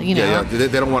 blah. They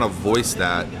don't want to voice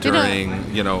that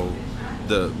during,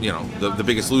 the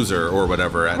Biggest Loser or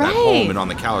whatever at home and on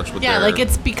the couch with like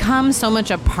it's become so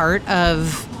much a part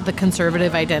of the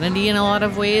conservative identity in a lot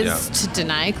of ways to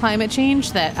deny climate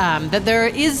change that that there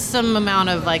is some amount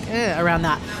of like around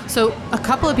that. So a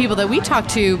couple of people that we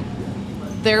talked to,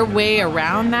 their way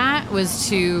around that was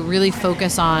to really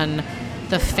focus on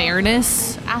the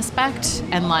fairness aspect,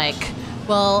 and like,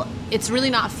 well, it's really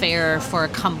not fair for a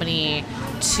company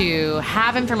to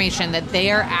have information that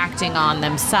they are acting on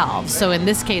themselves. So in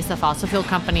this case, the fossil fuel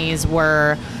companies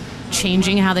were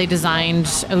changing how they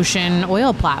designed ocean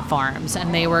oil platforms,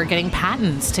 and they were getting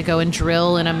patents to go and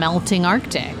drill in a melting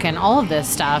Arctic and all of this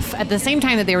stuff at the same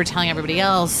time that they were telling everybody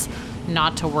else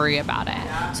not to worry about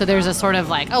it. So there's a sort of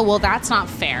like, oh, well, that's not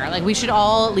fair. Like, we should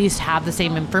all at least have the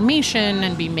same information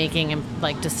and be making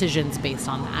like decisions based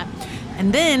on that.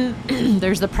 And then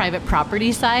there's the private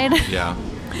property side. Yeah,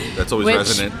 that's always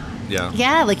resonant.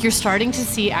 Yeah, like you're starting to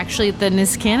see actually the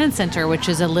Niskanen Center, which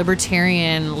is a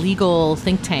libertarian legal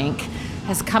think tank,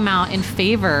 has come out in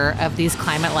favor of these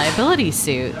climate liability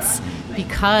suits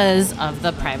because of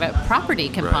the private property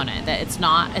component. That it's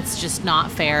just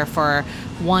not fair for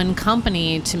one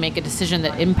company to make a decision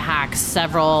that impacts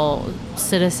several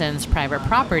citizens' private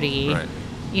property. Right.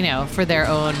 For their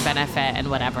own benefit and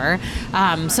whatever.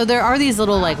 So there are these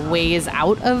little like ways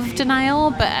out of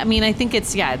denial, but I mean, I think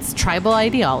it's tribal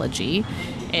ideology.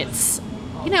 It's,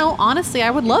 honestly,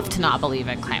 I would love to not believe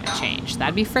in climate change.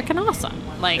 That'd be freaking awesome.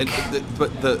 Like,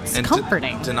 it's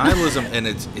comforting. Denialism, and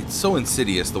it's so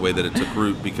insidious the way that it took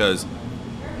root, because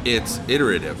it's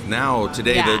iterative. Now,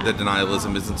 today, the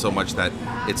denialism isn't so much that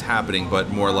it's happening, but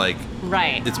more like,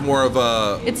 it's more of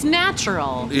a... It's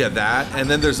natural. Yeah, that. And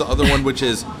then there's the other one, which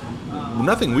is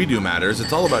nothing we do matters.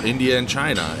 It's all about India and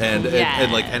China and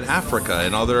Africa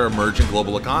and other emerging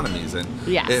global economies. And,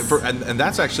 and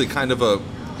that's actually kind of a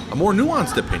more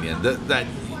nuanced opinion that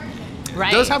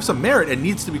does have some merit and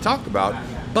needs to be talked about,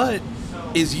 but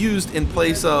is used in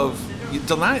place of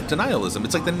denialism.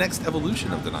 It's like the next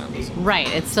evolution of denialism. Right.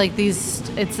 It's like it's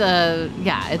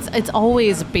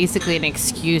always basically an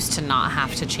excuse to not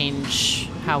have to change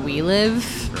how we live,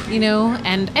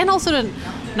 and also to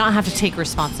not have to take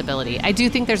responsibility. I do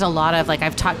think there's a lot of, like,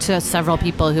 I've talked to several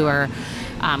people who are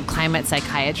climate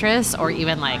psychiatrists or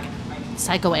even like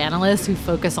psychoanalysts who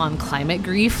focus on climate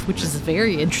grief, which is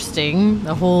very interesting.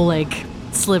 The whole like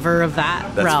sliver of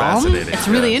that realm. Fascinating. It's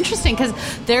really interesting because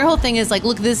their whole thing is like,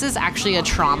 look, this is actually a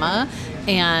trauma,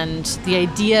 and the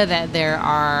idea that there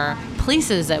are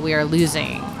places that we are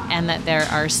losing and that there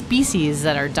are species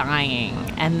that are dying,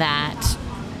 and that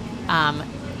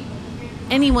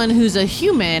anyone who's a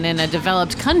human in a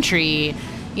developed country,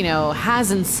 you know,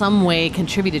 has in some way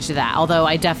contributed to that. Although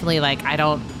I definitely, like, I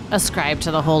don't ascribe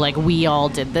to the whole, like, we all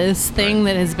did this thing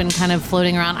that has been kind of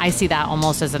floating around. I see that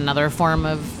almost as another form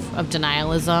of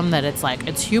denialism, that it's like,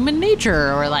 it's human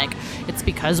nature, or like, it's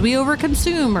because we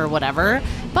overconsume or whatever.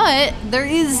 But there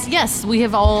is, yes, we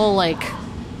have all, like,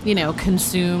 you know,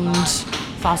 consumed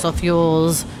fossil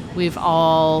fuels. We've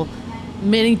all...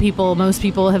 most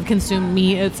people have consumed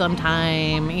meat at some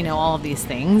time, you know, all of these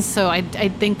things. So I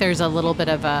think there's a little bit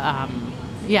of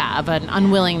of an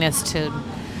unwillingness to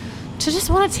just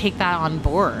want to take that on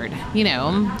board, you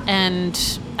know. And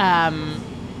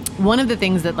one of the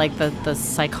things that, like, the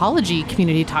psychology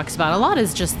community talks about a lot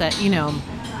is just that, you know,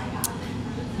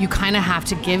 you kind of have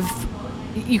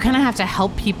to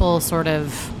help people sort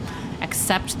of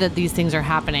accept that these things are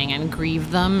happening and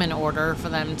grieve them in order for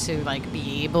them to, like,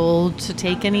 be able to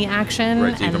take any action.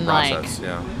 Right, to even process, like,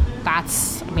 yeah.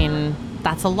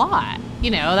 That's a lot.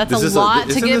 You know, that's a lot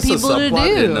to get people to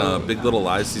do. In Big Little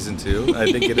Lies season 2?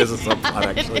 I think it is a subplot,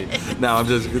 actually. No, I'm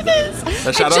just...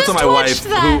 A shout out to my wife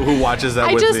who watches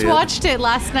that with me. I just watched it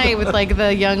last night with, like,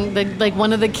 like,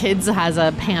 one of the kids has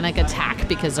a panic attack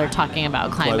because they're talking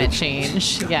about climate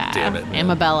change. Yeah. Damn it.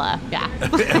 Amabella. Yeah.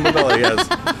 Amabella, yes.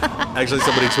 Actually,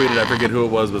 somebody tweeted, I forget who it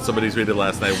was, but somebody tweeted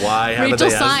last night, why haven't Rachel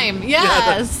they Syme.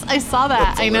 Yes. I saw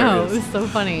that. I know. It was so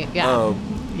funny. Yeah.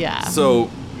 Yeah. So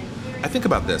I think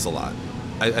about this a lot.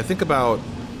 I think about,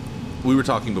 we were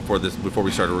talking before we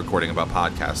started recording about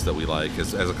podcasts that we like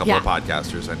as a couple of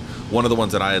podcasters, and one of the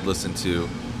ones that I had listened to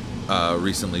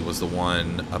recently was the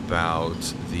one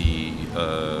about the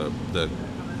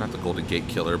not the Golden Gate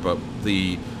Killer, but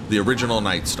the original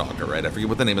Night Stalker, right? I forget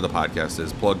what the name of the podcast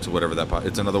is. Plug to whatever that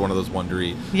it's another one of those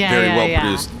Wondery, very well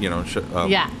produced, you know.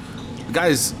 The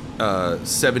guy's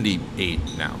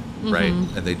 78 now, right?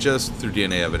 And they just, through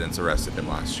DNA evidence, arrested him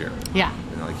last year. Yeah.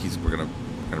 You know, like,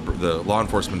 the law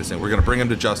enforcement is saying, we're going to bring him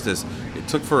to justice. It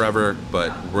took forever,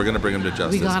 but we're going to bring him to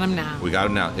justice. We got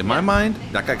him now. In my mind,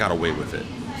 that guy got away with it.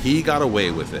 He got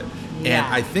away with it. Yeah.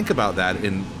 And I think about that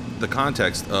in the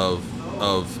context of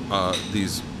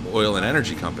these oil and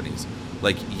energy companies.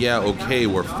 Like, yeah, okay,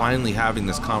 we're finally having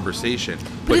this conversation,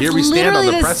 but here we stand on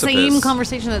the precipice. It's literally the same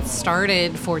conversation that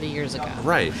started 40 years ago.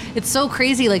 Right. It's so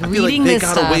crazy, like, reading this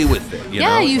stuff. They got away with it. You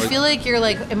know? You feel like you're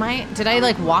like, did I,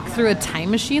 like, walk through a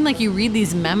time machine? Like, you read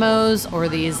these memos or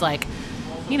these, like,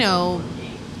 you know,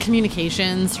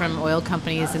 communications from oil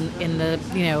companies in the,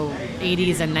 you know,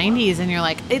 80s and 90s, and you're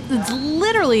like, it's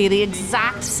literally the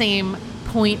exact same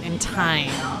point in time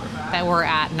that we're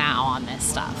at now on this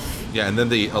stuff. Yeah, and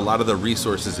then a lot of the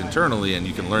resources internally, and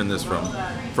you can learn this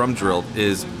from Drilled,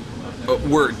 is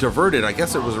were diverted. I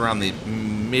guess it was around the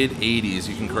mid 80s.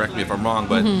 You can correct me if I'm wrong,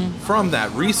 but from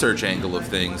that research angle of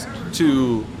things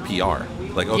to PR.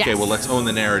 Like, okay, well, let's own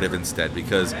the narrative instead,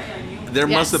 because there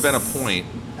must have been a point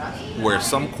where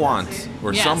some quant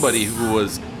or somebody who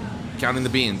was counting the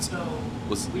beans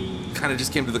was kind of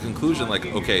just came to the conclusion, like,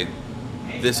 okay,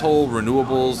 this whole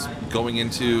renewables going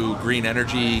into green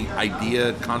energy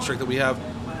idea construct that we have,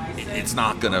 it's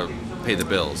not going to pay the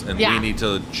bills, and we need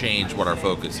to change what our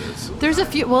focus is. There's a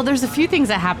few things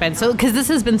that happen. So, because this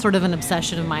has been sort of an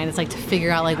obsession of mine, it's like to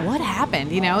figure out, like, what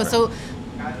happened, you know? Right. So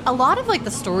a lot of, like,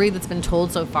 the story that's been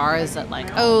told so far is that, like,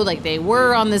 oh, like, they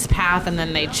were on this path and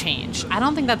then they changed. I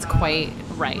don't think that's quite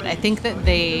right. I think that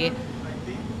they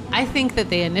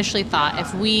initially thought,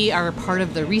 if we are a part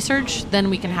of the research, then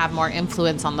we can have more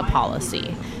influence on the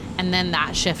policy. And then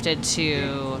that shifted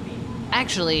to,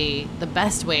 actually, the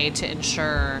best way to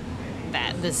ensure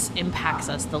that this impacts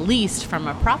us the least from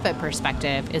a profit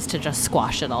perspective is to just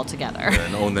squash it all together.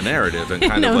 And own the narrative and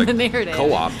kind of like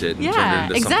co-opt it and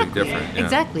turn it into something different. Yeah.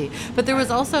 Exactly. But there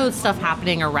was also stuff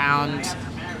happening around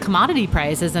commodity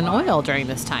prices and oil during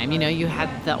this time. You know, you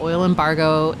had the oil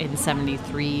embargo in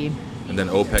 73. And then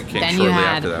OPEC came shortly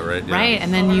after that, right? Yeah. Right,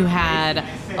 and then you had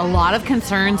a lot of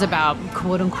concerns about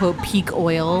quote-unquote peak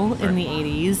oil in the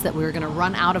 80s, that we were going to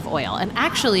run out of oil. And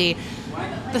actually,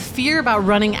 the fear about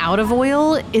running out of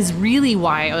oil is really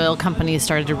why oil companies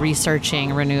started researching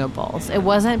renewables. It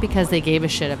wasn't because they gave a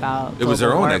shit about it was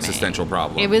their warming. Own existential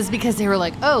problem. It was because they were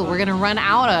like, oh, we're going to run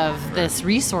out of this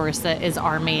resource that is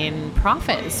our main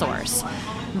profit source.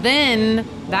 Then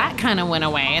that kind of went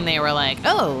away, and they were like,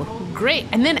 oh, great.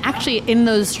 And then actually in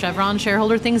those Chevron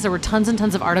shareholder things, there were tons and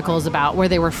tons of articles about where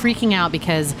they were freaking out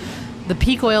because the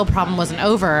peak oil problem wasn't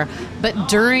over. But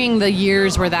during the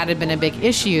years where that had been a big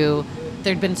issue,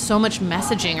 there'd been so much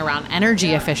messaging around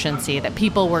energy efficiency that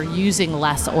people were using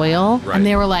less oil. Right. And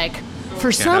they were like,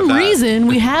 for some reason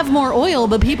we have more oil,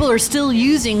 but people are still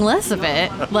using less of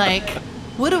it. Like,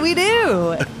 what do we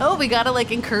do? Oh, we got to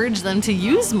like encourage them to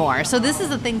use more. So this is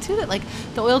the thing too, that like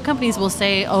the oil companies will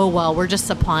say, oh, well, we're just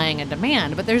supplying a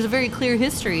demand. But there's a very clear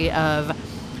history of,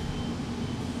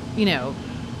 you know,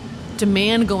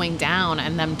 demand going down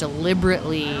and them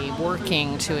deliberately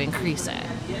working to increase it.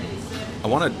 I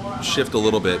want to shift a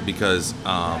little bit because,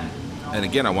 and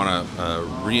again, I want to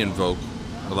re-invoke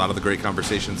a lot of the great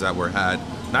conversations that were had,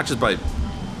 not just by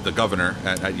the governor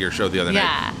at your show the other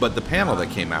night, but the panel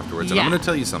that came afterwards. And I'm going to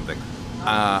tell you something.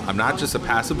 I'm not just a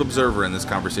passive observer in this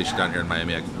conversation down here in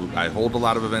Miami. I hold a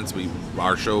lot of events.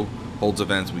 Our show holds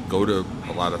events. We go to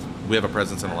we have a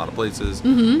presence in a lot of places.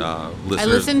 Mm-hmm. I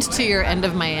listened to your End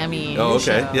of Miami Oh, okay.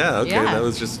 show. Yeah, okay. Yeah. That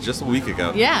was just a week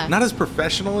ago. Yeah. Not as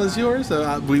professional as yours.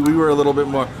 We were a little bit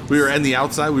more, we were in the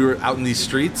outside. We were out in these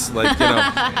streets, like, you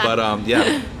know. But,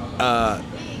 yeah.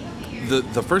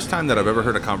 The first time that I've ever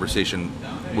heard a conversation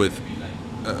with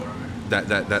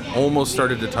that almost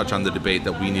started to touch on the debate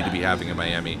that we need to be having in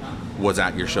Miami was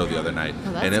at your show the other night.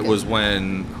 And it was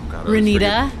when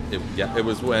Renita. It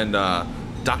was when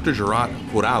Dr. Gerard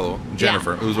Jurado,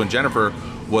 Jennifer. It was when Jennifer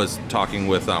was talking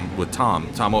with Tom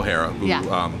O'Hara,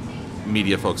 who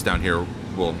media folks down here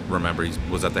will remember. He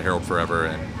was at the Herald forever,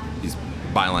 and his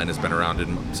byline has been around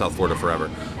in South Florida forever.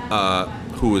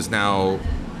 Who is now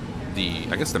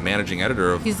the managing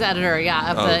editor of... He's the editor,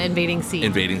 of the Invading Sea.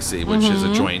 Invading Sea, which is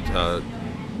a joint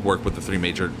work with the three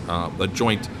major... a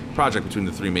joint project between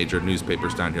the three major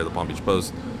newspapers down here, the Palm Beach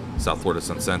Post, South Florida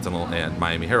Sun-Sentinel, and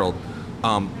Miami Herald.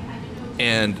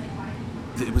 And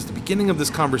it was the beginning of this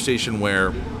conversation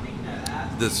where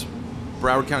this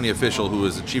Broward County official, who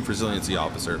is a chief resiliency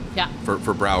officer for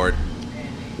Broward,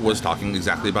 was talking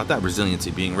exactly about that,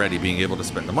 resiliency, being ready, being able to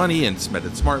spend the money and spend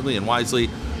it smartly and wisely.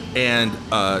 And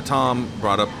Tom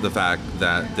brought up the fact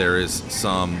that there is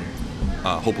some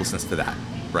hopelessness to that,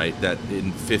 right? That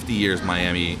in 50 years,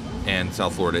 Miami and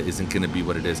South Florida isn't going to be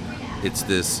what it is. It's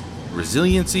this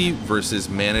resiliency versus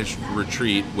managed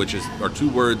retreat, which are two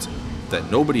words that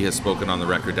nobody has spoken on the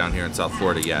record down here in South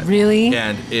Florida yet. Really?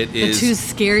 And it is the two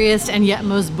scariest and yet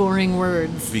most boring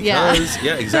words. Because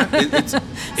exactly.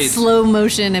 It's slow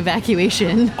motion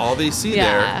evacuation. All they see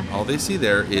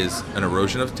there is an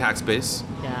erosion of tax base.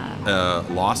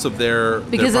 Loss of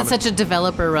because it's such a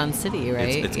developer-run city,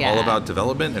 right? It's all about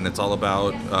development, and it's all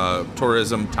about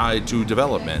tourism tied to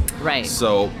development. Right.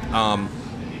 So,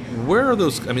 where are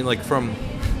those? I mean, like, from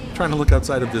trying to look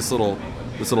outside of this little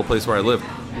place where I live,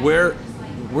 where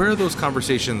are those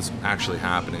conversations actually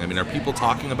happening? I mean, are people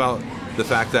talking about the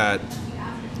fact that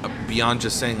beyond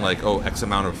just saying like, oh, X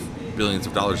amount of billions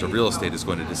of dollars of real estate is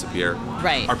going to disappear?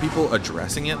 Right. Are people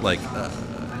addressing it like,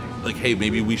 hey,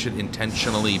 maybe we should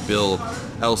intentionally build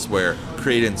elsewhere,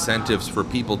 create incentives for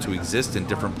people to exist in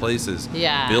different places,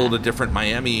 build a different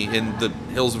Miami in the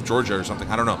hills of Georgia or something?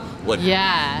 I don't know.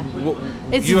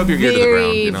 It's you have your ear to the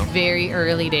ground, you know? Very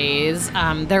early days.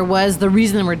 There was the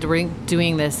reason we're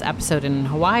doing this episode in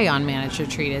Hawaii on managed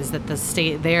retreat is that the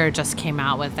state there just came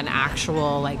out with an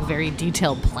actual, like, very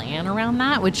detailed plan around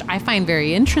that, which I find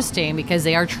very interesting because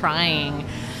they are trying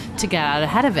to get out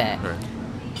ahead of it. Right.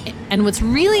 And what's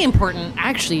really important,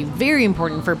 actually very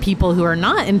important for people who are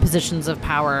not in positions of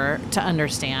power to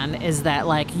understand, is that,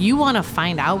 like, you want to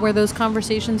find out where those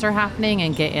conversations are happening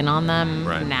and get in on them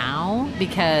now,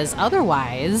 because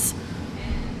otherwise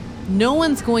no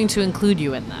one's going to include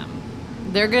you in them.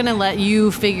 They're going to let you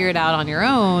figure it out on your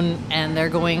own, and they're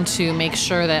going to make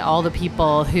sure that all the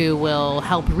people who will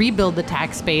help rebuild the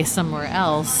tax base somewhere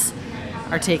else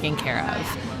are taken care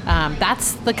of.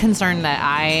 That's the concern that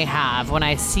I have when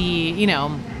I see, you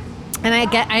know, and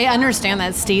I understand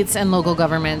that states and local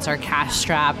governments are cash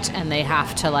strapped and they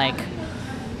have to, like,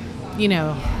 you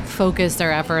know, focus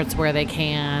their efforts where they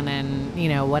can and, you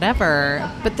know, whatever.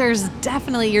 But there's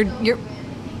definitely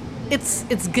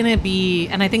it's gonna be,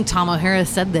 and I think Tom O'Hara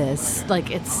said this,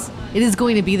 like, it is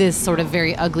going to be this sort of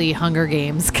very ugly Hunger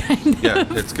Games kind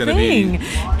of it's going to be.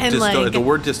 And the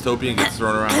word dystopian gets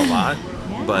thrown around a lot,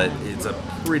 but it's a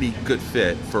pretty good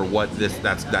fit for what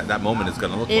that moment is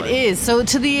going to look like. It is. So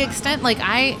to the extent, like,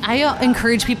 I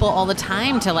encourage people all the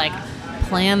time to, like,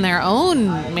 plan their own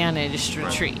managed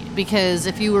retreat, because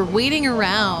if you were waiting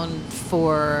around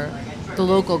for the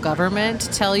local government to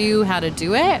tell you how to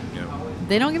do it,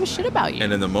 they don't give a shit about you.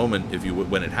 And in the moment,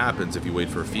 when it happens, if you wait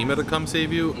for FEMA to come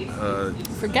save you,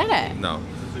 forget it. No.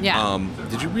 Yeah.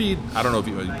 Did you read? I don't know if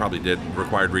you probably did.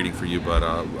 Required reading for you,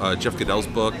 but Jeff Goodell's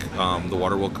book, "The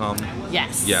Water Will Come."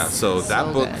 Yes. Yeah. So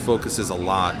that book focuses a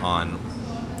lot on,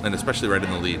 and especially right in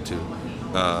the lead too,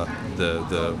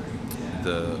 the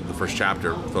first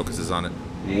chapter focuses on it,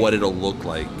 what it'll look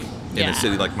like in a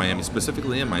city like Miami,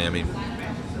 specifically in Miami,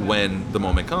 when the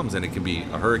moment comes, and it can be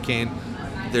a hurricane,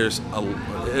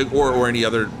 or any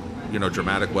other,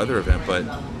 dramatic weather event. But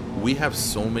we have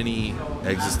so many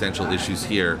existential issues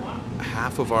here.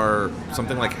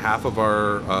 Something like half of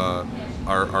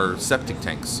our septic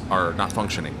tanks are not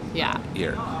functioning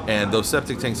here. And those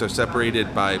septic tanks are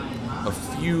separated by a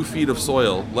few feet of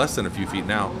soil, less than a few feet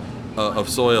now, of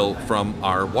soil from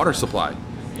our water supply.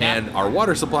 Yeah. And our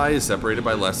water supply is separated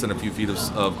by less than a few feet of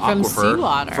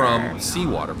aquifer from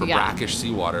seawater, brackish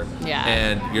seawater. Yeah.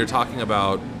 And you're talking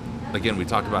about, again, we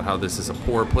talked about how this is a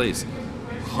poor place.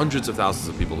 Hundreds of thousands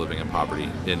of people living in poverty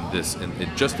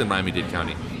just in Miami-Dade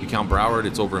County. You count Broward,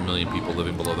 it's over 1 million people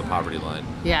living below the poverty line.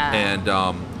 Yeah. And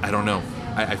I don't know.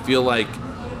 I feel like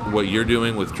what you're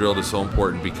doing with Drilled is so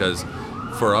important, because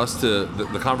for us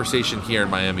the conversation here in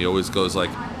Miami always goes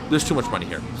like, there's too much money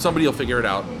here. Somebody will figure it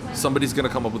out. Somebody's going to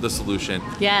come up with a solution.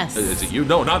 Yes. Is it you?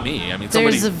 No, not me. I mean,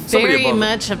 there's a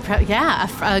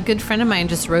good friend of mine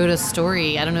just wrote a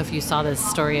story. I don't know if you saw this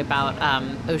story about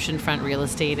oceanfront real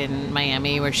estate in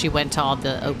Miami, where she went to all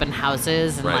the open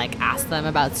houses and asked them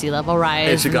about sea level rise.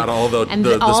 And she got all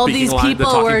all these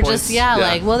people were just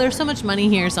like, well, there's so much money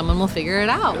here, someone will figure it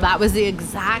out. Yeah. That was the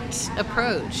exact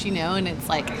approach, and it's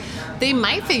like they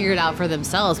might figure it out for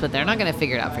themselves, but they're not going to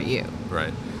figure it out for you.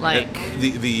 Right. Like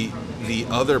the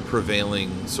other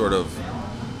prevailing sort of,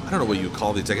 I don't know what you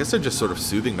call these. I guess they're just sort of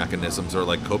soothing mechanisms or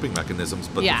like coping mechanisms.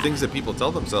 But the things that people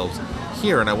tell themselves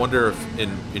here, and I wonder if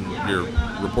in your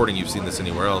reporting you've seen this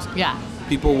anywhere else. Yeah.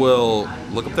 People will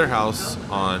look up their house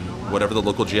on whatever the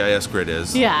local GIS grid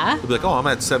is. Yeah. They'll be like, oh, I'm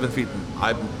at 7 feet.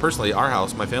 Our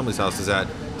house, my family's house, is at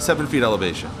 7 feet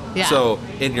elevation. Yeah. So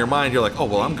in your mind, you're like, oh,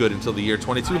 well, I'm good until the year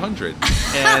 2200.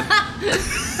 And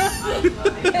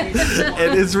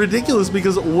it's ridiculous,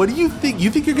 because what do you think? You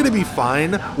think you're going to be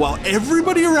fine while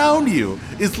everybody around you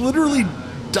is literally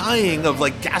dying of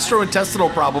like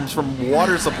gastrointestinal problems from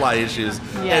water supply issues.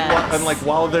 Yes. And like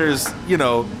while there's,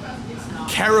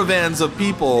 caravans of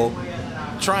people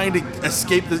trying to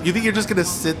escape this, you think you're just going to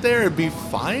sit there and be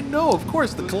fine? No, of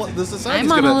course. The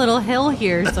society's I'm on a little hill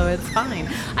here, so it's fine.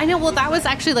 I know. Well, that was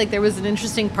actually there was an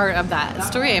interesting part of that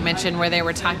story I mentioned where they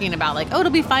were talking about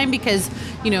it'll be fine because,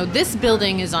 this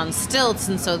building is on stilts,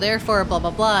 and so therefore blah,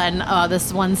 blah, blah. And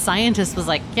this one scientist was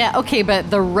like, yeah, okay, but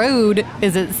the road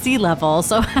is at sea level,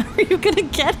 so how are you going to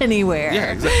get anywhere?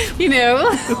 Yeah, exactly. And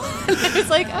I was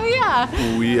like, oh,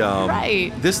 yeah.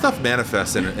 Right. This stuff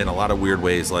manifests in a lot of weird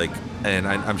ways, and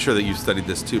I'm sure that you've studied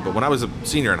this too, but when I was a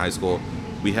senior in high school,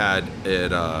 we had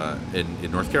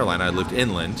in North Carolina, I lived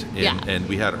inland, and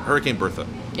we had Hurricane Bertha,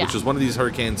 which was one of these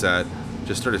hurricanes that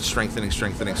just started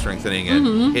strengthening,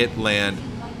 and hit land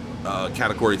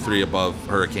Category 3 above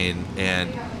hurricane,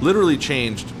 and literally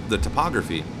changed the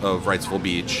topography of Wrightsville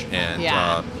Beach and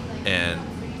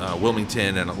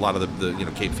Wilmington and a lot of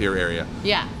the Cape Fear area.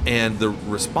 Yeah. And the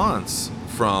response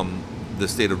from the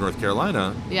state of North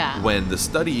Carolina, when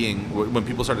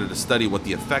people started to study what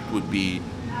the effect would be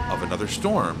of another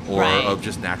storm or of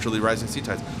just naturally rising sea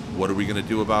tides. What are we going to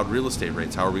do about real estate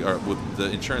rates? How are we with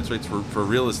the insurance rates for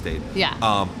real estate?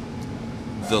 Yeah.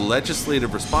 The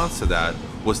legislative response to that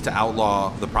was to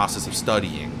outlaw the process of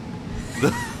studying.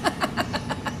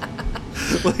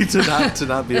 To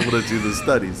not be able to do the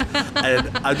studies.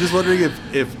 And I'm just wondering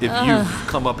if you've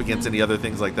come up against any other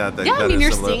things like that.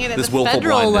 You're seeing it at the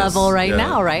federal level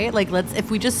now, right?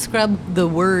 If we just scrub the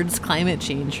words climate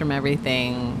change from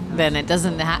everything, then it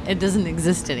doesn't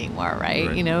exist anymore, right?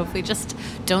 If we just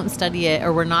don't study it,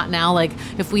 or we're not now,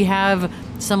 if we have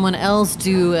someone else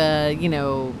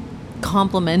do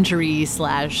complementary /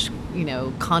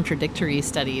 contradictory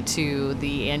study to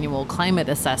the annual climate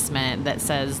assessment that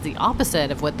says the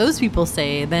opposite of what those people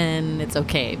say, then it's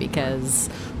okay, because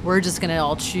we're just going to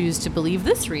all choose to believe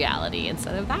this reality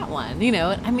instead of that one.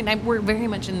 We're very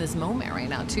much in this moment right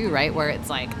now too, right? Where it's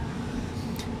like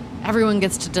everyone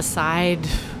gets to decide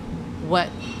what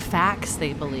facts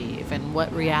they believe and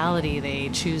what reality they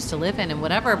choose to live in and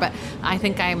whatever. But I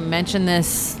think I mentioned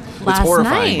this last it's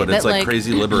horrifying, night, but it's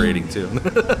crazy liberating too.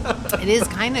 It is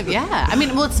kind of, yeah.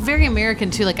 It's very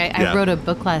American too. I wrote a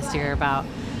book last year about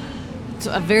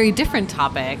a very different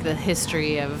topic, the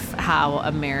history of how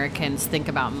Americans think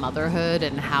about motherhood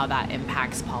and how that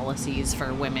impacts policies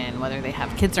for women, whether they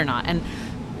have kids or not. And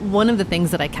one of the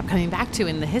things that I kept coming back to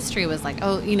in the history was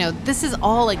this is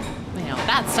all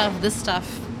that stuff, this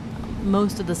stuff,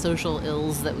 most of the social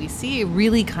ills that we see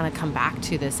really kind of come back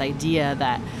to this idea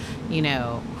that,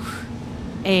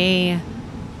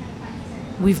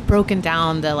 we've broken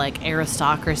down the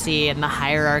aristocracy and the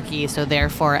hierarchy, so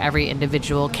therefore every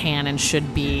individual can and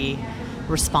should be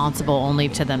responsible only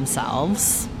to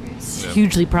themselves. It's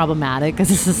hugely problematic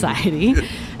as a society.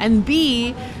 And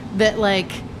B, that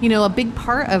like, you know, a big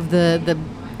part of the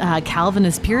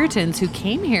Calvinist Puritans who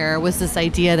came here was this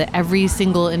idea that every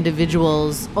single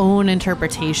individual's own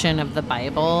interpretation of the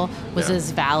Bible was as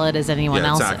valid as anyone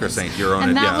else's. Sacrosanct, your own.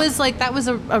 And that was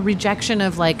a rejection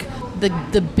of like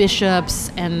the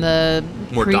bishops and the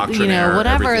more doctrinaire,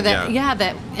 whatever that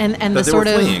and the sort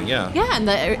of fleeing, and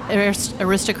the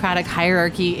aristocratic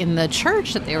hierarchy in the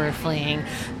church that they were fleeing.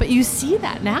 But you see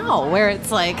that now where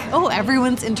it's like, oh,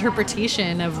 everyone's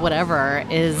interpretation of whatever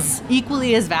is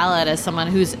equally as valid as someone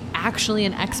who's actually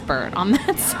an expert on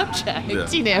that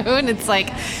subject, you know. And it's like,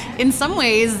 in some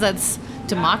ways that's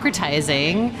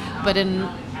democratizing, but in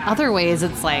other ways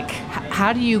it's like,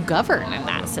 how do you govern in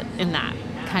that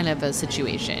kind of a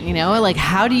situation, you know? Like,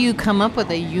 how do you come up with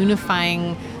a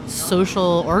unifying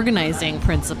social organizing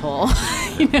principle,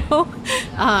 you know?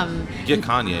 Get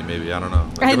Kanye, maybe. I don't know.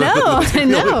 I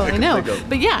know.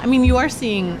 But yeah, I mean, you are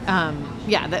seeing,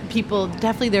 that people,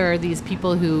 definitely there are these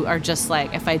people who are just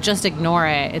like, if I just ignore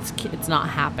it, it's not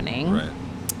happening. Right.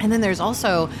 And then there's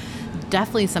also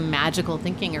definitely some magical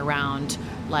thinking around,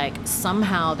 like,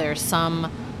 somehow there's some,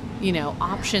 you know,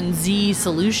 option Z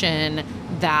solution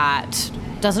that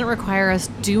doesn't require us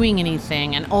doing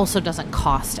anything and also doesn't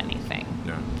cost anything.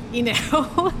 Yeah. You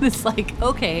know, it's like,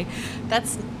 okay, that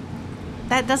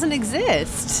doesn't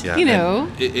exist. Yeah, you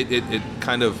know, it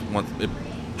kind of it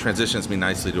transitions me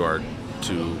nicely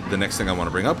to the next thing I want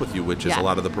to bring up with you, which is a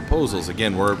lot of the proposals.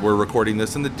 Again, we're recording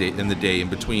this in the day in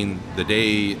between the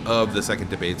day of the second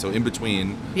debate, so in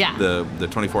between the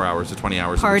 24 hours to 20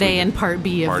 hours. Part A and Part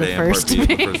B of the first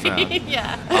debate.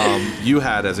 You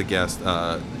had as a guest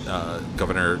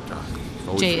Governor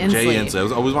Jay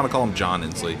Inslee. I always want to call him John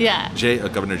Inslee. Yeah.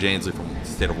 Governor Jay Inslee from the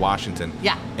state of Washington.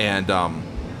 Yeah. And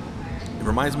it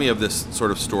reminds me of this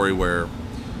sort of story where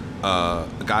a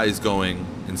guy is going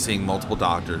and seeing multiple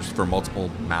doctors for multiple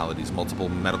maladies, multiple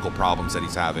medical problems that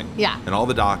he's having. Yeah. And all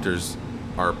the doctors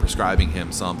are prescribing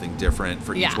him something different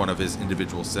for each one of his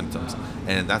individual symptoms.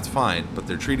 And that's fine, but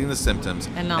they're treating the symptoms.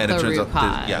 And not it the turns root out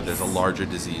cause. there's a larger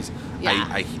disease.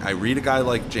 Yeah. I read a guy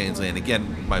like Jay Inslee, and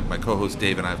again, my co-host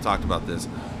Dave and I have talked about this.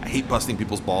 I hate busting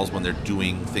people's balls when they're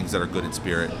doing things that are good in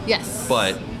spirit. Yes.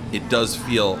 But it does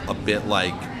feel a bit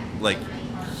like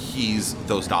he's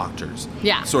those doctors.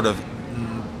 Yeah. Sort of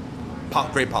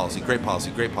great policy.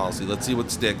 Let's see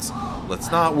what sticks.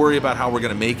 Let's not worry about how we're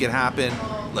going to make it happen.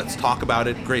 Let's talk about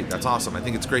it. Great. That's awesome. I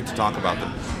think it's great to talk about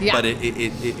them. Yeah. But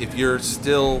if you're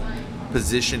still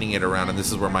positioning it around, and this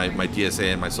is where my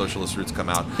DSA and my socialist roots come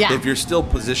out. Yeah. If you're still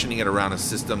positioning it around a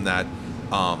system that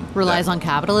relies on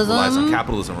capitalism,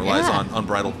 relies on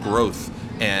unbridled growth,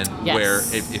 and where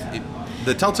if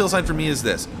the telltale sign for me is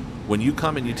this: when you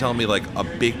come and you tell me like a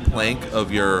big plank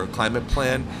of your climate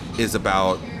plan is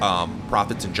about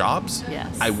profits and jobs,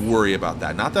 I worry about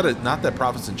that. Not that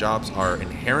profits and jobs are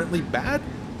inherently bad,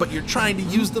 but you're trying to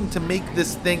use them to make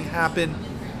this thing happen.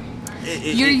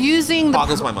 It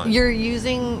boggles my mind.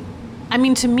 I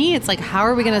mean, to me, it's like, how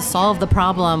are we going to solve the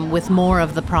problem with more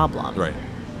of the problem? Right.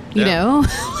 You know?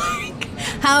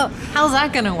 How's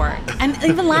that going to work? And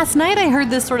even last night, I heard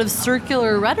this sort of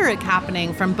circular rhetoric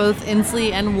happening from both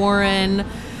Inslee and Warren,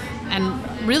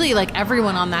 and really like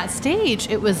everyone on that stage.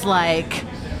 It was like,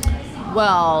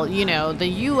 well, you know, the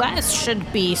U.S.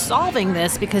 should be solving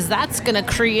this because that's going to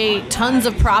create tons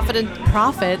of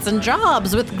profits and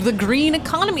jobs with the green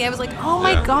economy. I was like, oh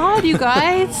my God, you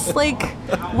guys, like,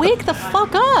 wake the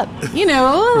fuck up, you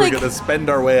know? We're going to spend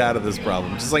our way out of this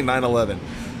problem, just like 9/11.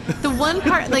 The one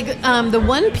part, like, the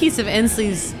one piece of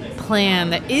Inslee's plan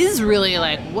that is really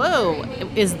like, whoa,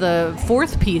 is the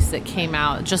fourth piece that came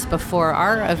out just before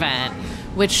our event,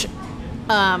 which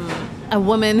a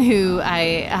woman who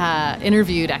I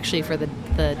interviewed actually for the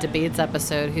debates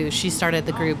episode, she started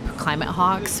the group Climate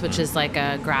Hawks, which is like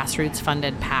a grassroots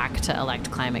funded PAC to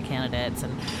elect climate candidates.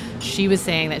 And she was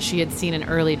saying that she had seen an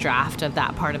early draft of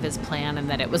that part of his plan and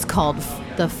that it was called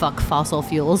the Fuck Fossil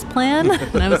Fuels Plan.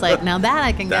 And I was like, now that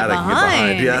I can get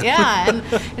behind. Yeah.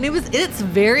 And it's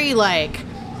very like,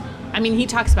 I mean, he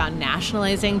talks about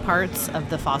nationalizing parts of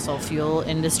the fossil fuel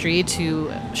industry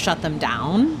to shut them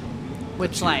down,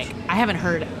 which, like, I haven't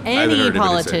heard any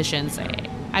politician say.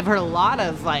 I've heard a lot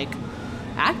of, like,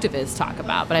 activists talk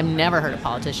about, but I've never heard a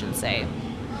politician say.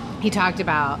 He talked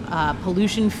about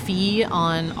pollution fee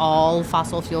on all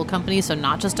fossil fuel companies, so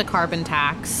not just a carbon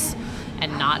tax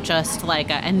and not just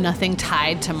like and nothing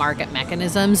tied to market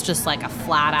mechanisms, just like a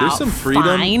flat out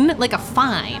fine, like a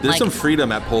fine. There's some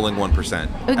freedom at polling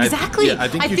 1%. Exactly. I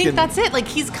think that's it. Like,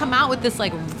 he's come out with this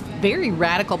like very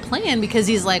radical plan because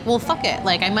he's like, well, fuck it.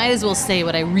 Like, I might as well say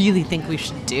what I really think we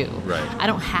should do. Right. I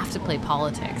don't have to play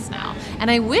politics now. And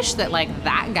I wish that, like,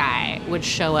 that guy would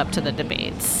show up to the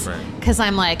debates. Right. Because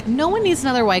I'm like, no one needs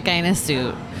another white guy in a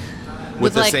suit.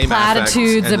 With the like same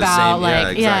platitudes and about same,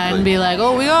 like exactly. and be like,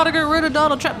 oh, we ought to get rid of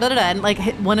Donald Trump, da da da. And like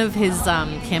one of his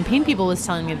campaign people was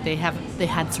telling me that they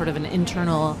had sort of an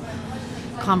internal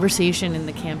conversation in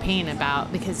the campaign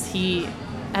about, because he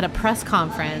at a press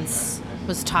conference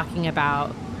was talking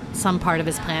about some part of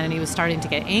his plan and he was starting to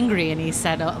get angry, and he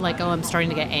said I'm starting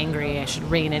to get angry, I should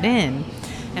rein it in.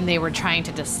 And they were trying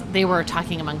to they were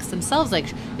talking amongst themselves, like,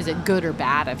 is it good or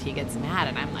bad if he gets mad?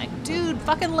 And I'm like, dude,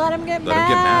 fucking let him get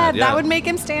mad. Yeah. That would make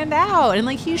him stand out. And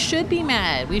like, he should be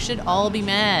mad. We should all be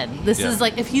mad. This is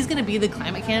like, if he's going to be the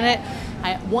climate candidate,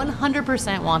 I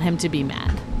 100% want him to be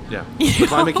mad. Yeah, the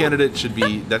climate candidate should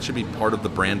be part of the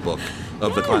brand book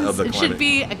of the climate. It should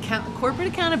be corporate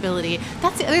accountability.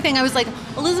 That's the other thing. I was like,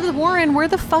 Elizabeth Warren, where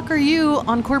the fuck are you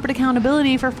on corporate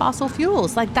accountability for fossil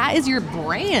fuels? Like, that is your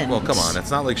brand. Well, come on.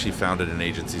 It's not like she founded an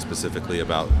agency specifically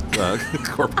about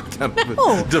corporate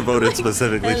accountability, devoted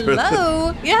specifically to that.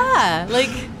 Hello, yeah, like.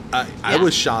 I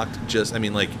was shocked.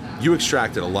 You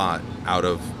extracted a lot out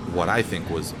of what I think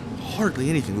was hardly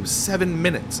anything. It was 7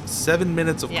 minutes. 7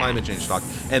 minutes of climate change talk.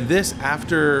 And this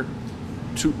after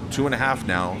two and a half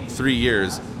now, 3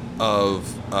 years of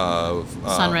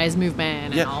Sunrise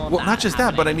Movement and all of that. Well, not just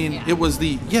that, but I mean, it was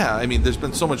there's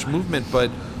been so much movement,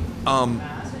 but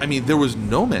there was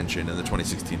no mention in the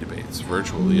 2016 debates,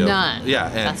 virtually. None.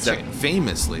 And that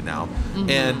famously now,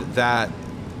 and that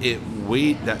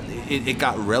it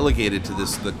got relegated to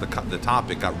this, the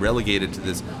topic got relegated to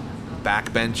this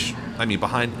backbench,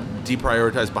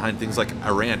 deprioritized behind things like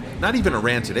Iran. Not even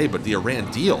Iran today, but the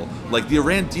Iran deal. Like the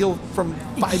Iran deal from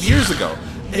 5 years ago.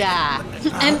 Yeah.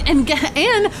 And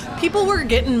people were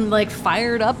getting like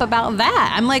fired up about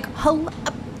that. I'm like,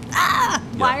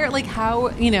 why are, like, how,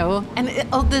 and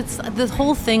this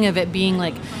whole thing of it being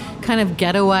like kind of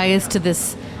ghettoized to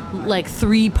this like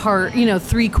 3-part,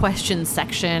 3-question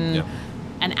section. Yeah.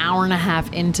 An hour and a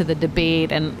half into the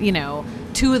debate, and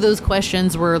 2 of those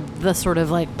questions were the sort of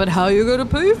like, but how are you going to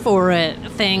pay for it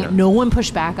thing. Yeah. No one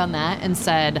pushed back on that and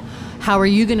said, how are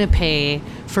you going to pay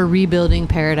for rebuilding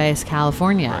Paradise,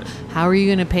 California? Right. How are you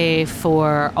going to pay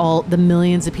for all the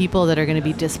millions of people that are going to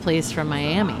be displaced from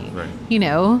Miami? Right.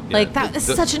 Like that is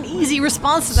such an easy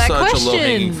response to that question. Such a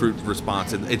low-hanging fruit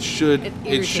response, and it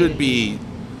should be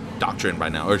doctrine by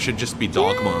now, or it should just be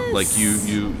dogma. Yes. Like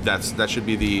that should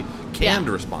be the canned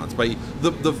response. But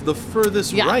the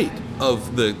furthest right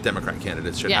of the Democrat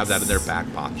candidates should have that in their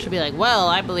back pocket. Should be like, well,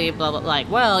 I believe blah blah.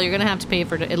 Like, well, you're going to have to pay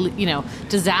for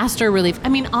disaster relief. I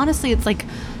mean, honestly, it's like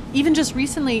even just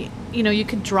recently, you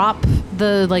could drop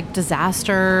the like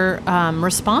disaster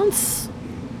response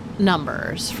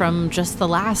numbers from just the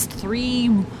last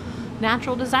 3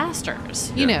 natural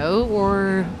disasters,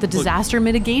 or the disaster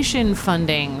mitigation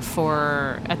funding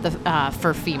for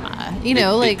FEMA,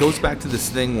 It goes back to this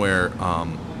thing where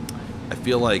I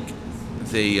feel like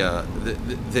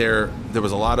there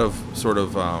was a lot of sort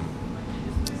of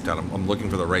I'm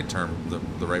looking for the right term,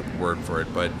 the right word for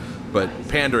it, but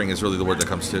pandering is really the word that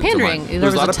comes to mind.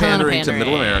 There's a lot of pandering to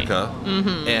Middle America,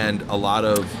 and a lot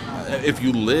of if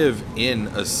you live in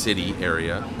a city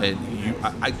area, and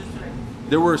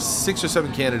there were 6 or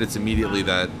 7 candidates immediately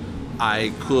that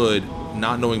I could,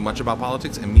 not knowing much about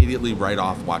politics, immediately write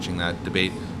off watching that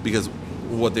debate, because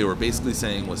what they were basically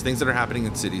saying was things that are happening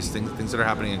in cities, things that are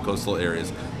happening in coastal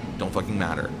areas don't fucking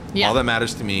matter. Yeah. All that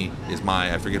matters to me is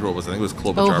I forget who it was, I think it was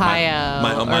Klobuchar. Ohio.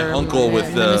 My uncle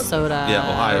with Minnesota.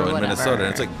 Ohio and Minnesota.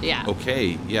 And it's like,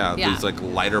 there's like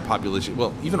lighter population.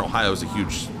 Well, even Ohio is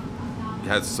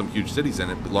has some huge cities in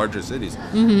it, larger cities.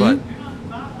 But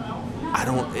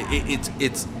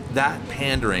it's that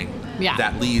pandering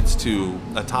that leads to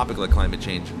a topic like climate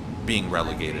change being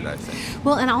relegated, I think.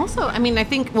 Well, and also, I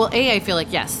think, I feel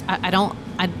like, yes,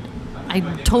 I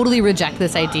totally reject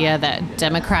this idea that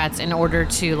Democrats, in order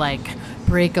to like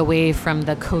break away from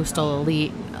the coastal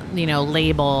elite,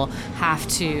 label, have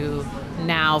to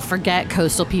now forget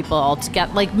coastal people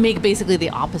altogether, like make basically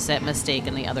the opposite mistake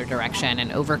in the other direction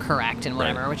and overcorrect and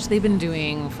whatever, which they've been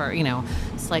doing for,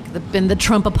 it's like been the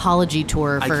Trump apology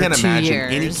tour for 2 years. I can't imagine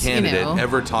any candidate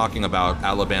ever talking about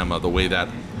Alabama the way that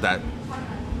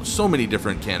so many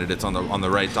different candidates on the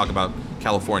right talk about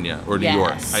California or New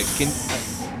York. I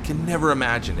can never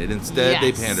imagine it. Instead,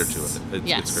 they pander to it.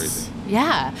 It's crazy.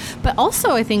 Yeah, but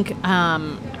also I think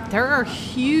there are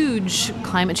huge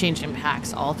climate change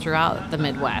impacts all throughout the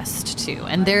Midwest too.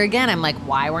 And there again, I'm like,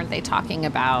 why weren't they talking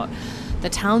about the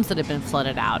towns that have been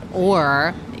flooded out?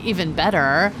 Or even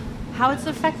better, how it's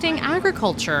affecting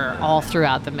agriculture all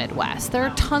throughout the Midwest. There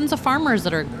are tons of farmers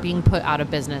that are being put out of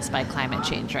business by climate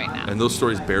change right now. And those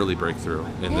stories barely break through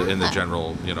in the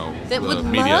general, that would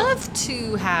media. Love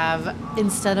to have,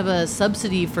 instead of a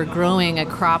subsidy for growing a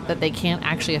crop that they can't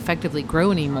actually effectively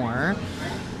grow anymore,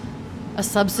 a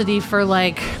subsidy for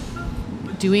like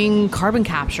doing carbon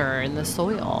capture in the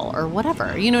soil or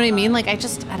whatever. You know what I mean? Like, I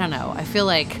don't know. I feel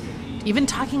like even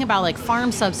talking about like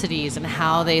farm subsidies and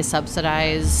how they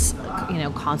subsidize,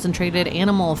 concentrated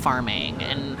animal farming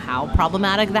and how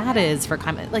problematic that is for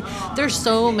climate. Like, there's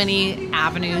so many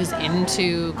avenues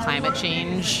into climate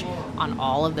change on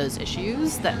all of those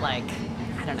issues that, like,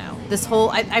 I don't know. This whole,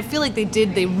 I feel like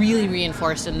they really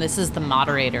reinforced, and this is the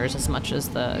moderators as much as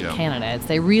the candidates,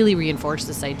 they really reinforced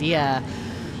this idea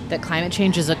that climate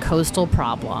change is a coastal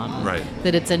problem, right?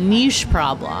 That it's a niche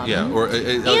problem, or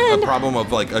a problem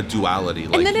of like a duality,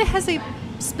 like, and then it has a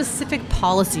specific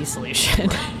policy solution.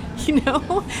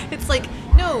 It's like,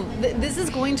 no, this is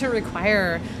going to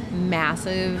require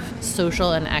massive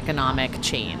social and economic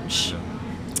change,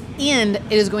 and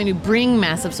it is going to bring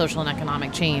massive social and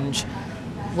economic change,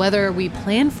 whether we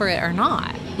plan for it or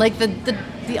not. Like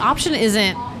the option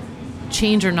isn't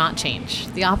change or not change.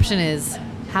 The option is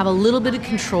have a little bit of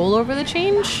control over the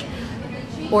change,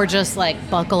 or just like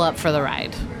buckle up for the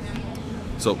ride.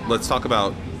 So let's talk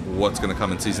about what's going to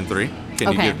come in season 3.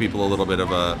 Can you give people a little bit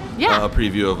of a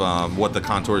preview of what the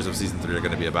contours of season 3 are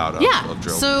going to be about? Of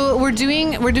Drill? So we're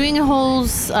doing a whole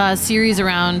series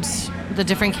around the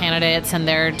different candidates and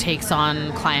their takes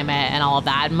on climate and all of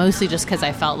that. Mostly just because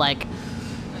I felt like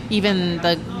even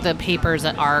the papers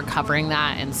that are covering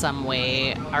that in some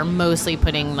way are mostly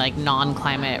putting like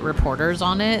non-climate reporters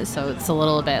on it, so it's a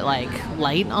little bit like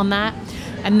light on that.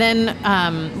 And then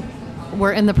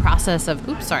we're in the process of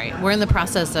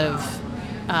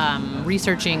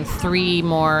researching 3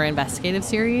 more investigative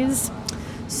series.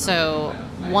 So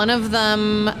one of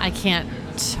them I can't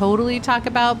totally talk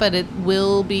about, but it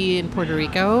will be in Puerto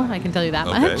Rico. I can tell you that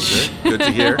much. Good to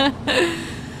hear.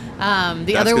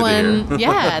 The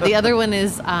other one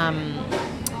is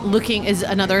is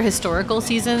another historical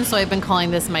season. So I've been calling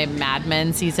this my Mad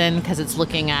Men season because it's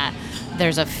looking at,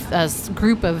 there's a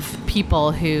group of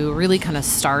people who really kind of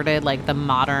started like the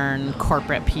modern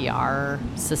corporate PR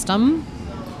system.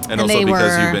 And also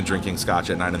because you've been drinking scotch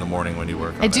at 9 a.m. when you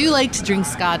work on I do like to drink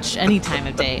scotch any time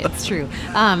of day. It's true.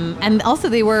 And also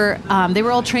they were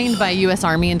all trained by U.S.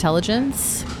 Army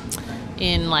intelligence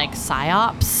in like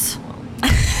PSYOPs.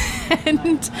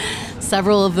 And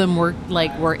several of them were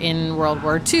in World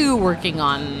War II working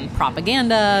on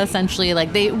propaganda, essentially.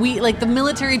 Like the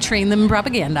military trained them in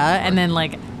propaganda, and then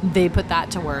like they put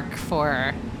that to work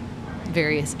for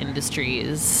various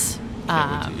industries.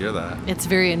 Can't wait to hear that. It's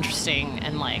very interesting,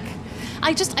 and like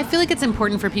I feel like it's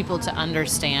important for people to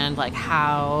understand like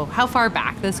how far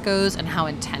back this goes and how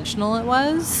intentional it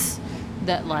was.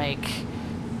 That like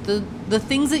the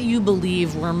things that you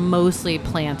believe were mostly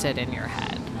planted in your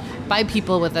head by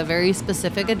people with a very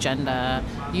specific agenda,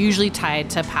 usually tied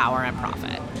to power and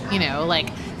profit. Like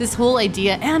this whole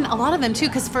idea, and a lot of them too,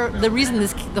 because for the reason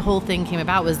the whole thing came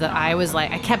about was that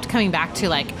I kept coming back to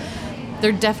like, there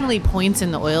are definitely points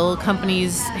in the oil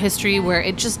company's history where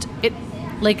it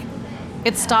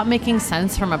stopped making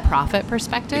sense from a profit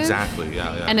perspective. Exactly,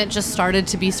 yeah. And it just started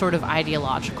to be sort of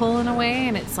ideological in a way,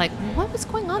 and it's like, what was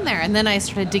going on there? And then I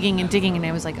started digging, and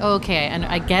I was like, oh, okay, and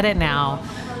I get it now.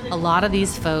 A lot of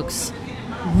these folks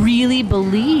really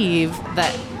believe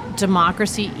that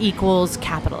democracy equals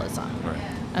capitalism. Right.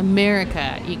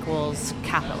 America equals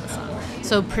capitalism.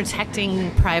 So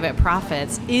protecting private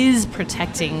profits is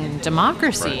protecting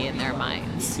democracy in their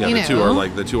minds. Yeah,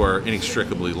 the two are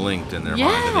inextricably linked in their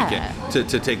mind. And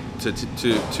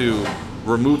to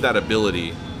remove that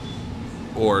ability,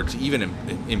 or to even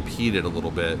impede it a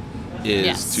little bit,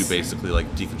 is to basically like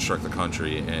deconstruct the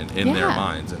country and in their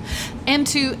minds, and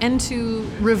to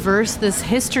reverse this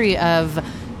history of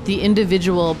the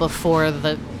individual before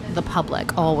the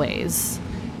public always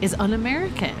is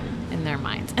un-American in their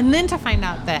minds, and then to find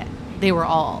out that they were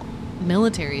all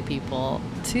military people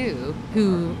too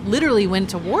who literally went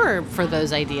to war for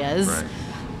those ideas. Right.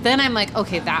 Then I'm like,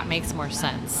 okay, that makes more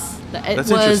sense.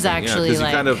 That's was actually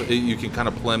because you can kind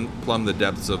of plumb the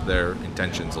depths of their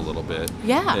intentions a little bit.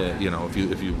 Yeah.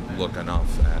 If you look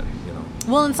enough at.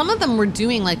 Well, and some of them were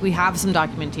doing, like, we have some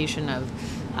documentation of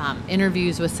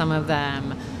interviews with some of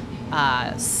them,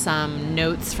 some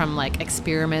notes from like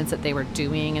experiments that they were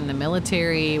doing in the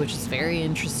military, which is very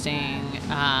interesting.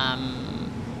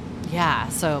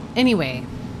 So anyway.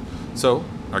 So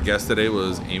our guest today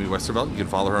was Amy Westervelt. You can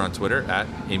follow her on Twitter at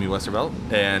Amy Westervelt.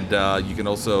 And you can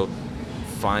also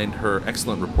find her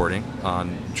excellent reporting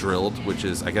on Drilled, which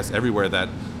is, I guess, everywhere that...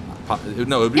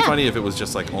 No, it would be funny if it was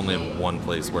just like only in one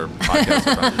place where podcasts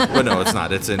are found. But no, it's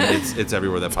not. It's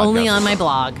everywhere that podcasts only on are my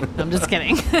found. blog. I'm just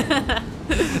kidding.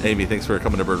 Amy, thanks for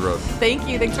coming to Bird Road. Thank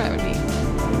you. Thanks for having me.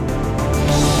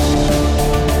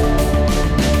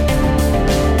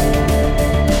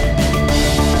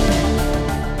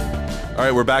 All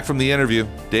right, we're back from the interview.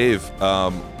 Dave,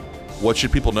 what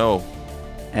should people know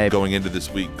going into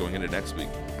this week, going into next week?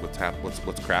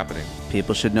 What's crappening?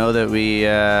 People should know that we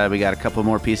got a couple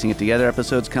more Piecing It Together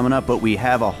episodes coming up, but we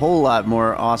have a whole lot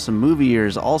more awesome movie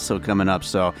years also coming up.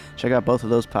 So check out both of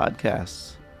those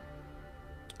podcasts.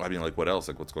 I mean, like, what else?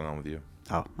 Like, what's going on with you?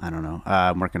 Oh, I don't know.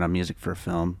 I'm working on music for a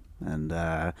film, and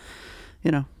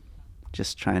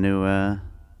just trying to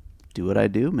do what I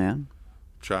do, man.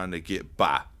 Trying to get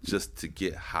by, just to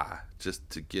get high, just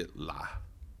to get la.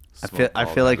 I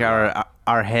feel like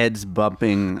our heads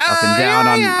bumping up and down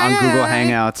on Google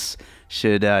Hangouts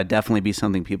should definitely be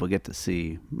something people get to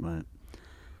see, but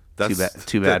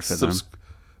too bad for them.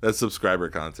 That's subscriber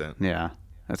content. Yeah,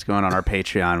 that's going on our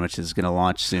Patreon, which is going to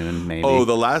launch soon, maybe. Oh,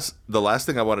 the last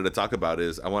thing I wanted to talk about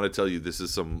is I want to tell you this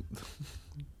is some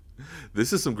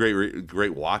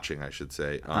great watching, I should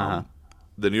say.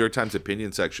 The New York Times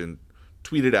opinion section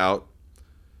tweeted out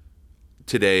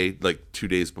today, like 2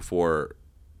 days before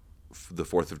the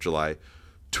 4th of July,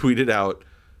 tweeted out,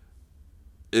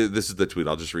 this is the tweet,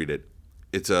 I'll just read it.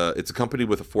 It's a company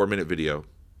with a 4-minute video,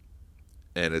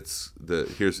 and here's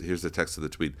the text of the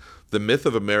tweet. The myth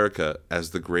of America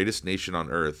as the greatest nation on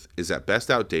earth is at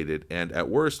best outdated and at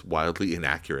worst wildly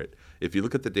inaccurate. If you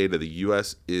look at the data, the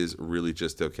U.S. is really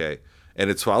just okay. And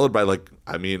it's followed by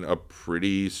a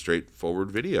pretty straightforward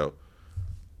video.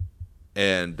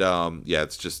 And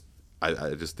it's just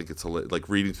I just think it's like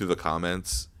reading through the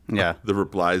comments. Yeah. The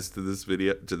replies to this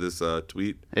video, to this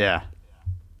tweet. Yeah.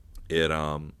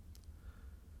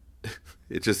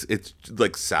 It's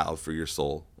like salve for your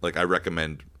soul. Like, I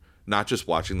recommend not just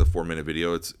watching the 4-minute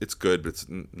video. It's good, but it's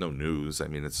no news. I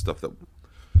mean, it's stuff that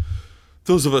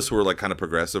those of us who are like kind of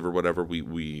progressive or whatever,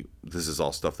 we this is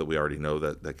all stuff that we already know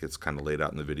that gets kind of laid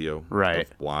out in the video. Right.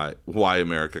 Of why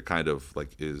America kind of like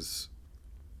is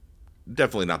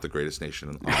definitely not the greatest nation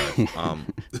on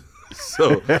earth.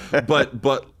 So,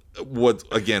 but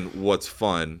what's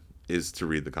fun is to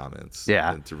read the comments,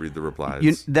 and to read the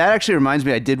replies. That actually reminds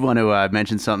me, I did want to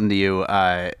mention something to you,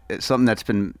 something that's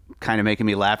been kind of making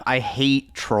me laugh. I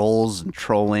hate trolls and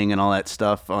trolling and all that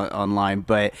stuff online,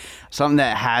 but something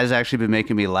that has actually been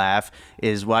making me laugh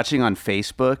is watching on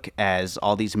Facebook as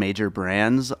all these major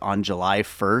brands on July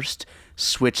 1st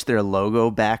switch their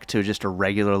logo back to just a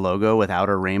regular logo without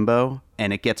a rainbow,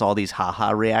 and it gets all these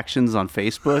haha reactions on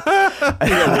Facebook.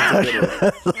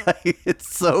 Like,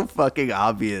 it's so fucking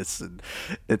obvious, and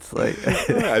it's like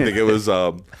I think it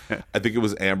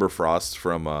was Amber Frost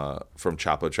from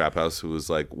Chapo Trap House who was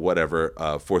like, whatever,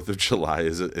 4th of July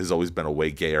has always been a way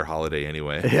gayer holiday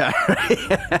anyway. Yeah.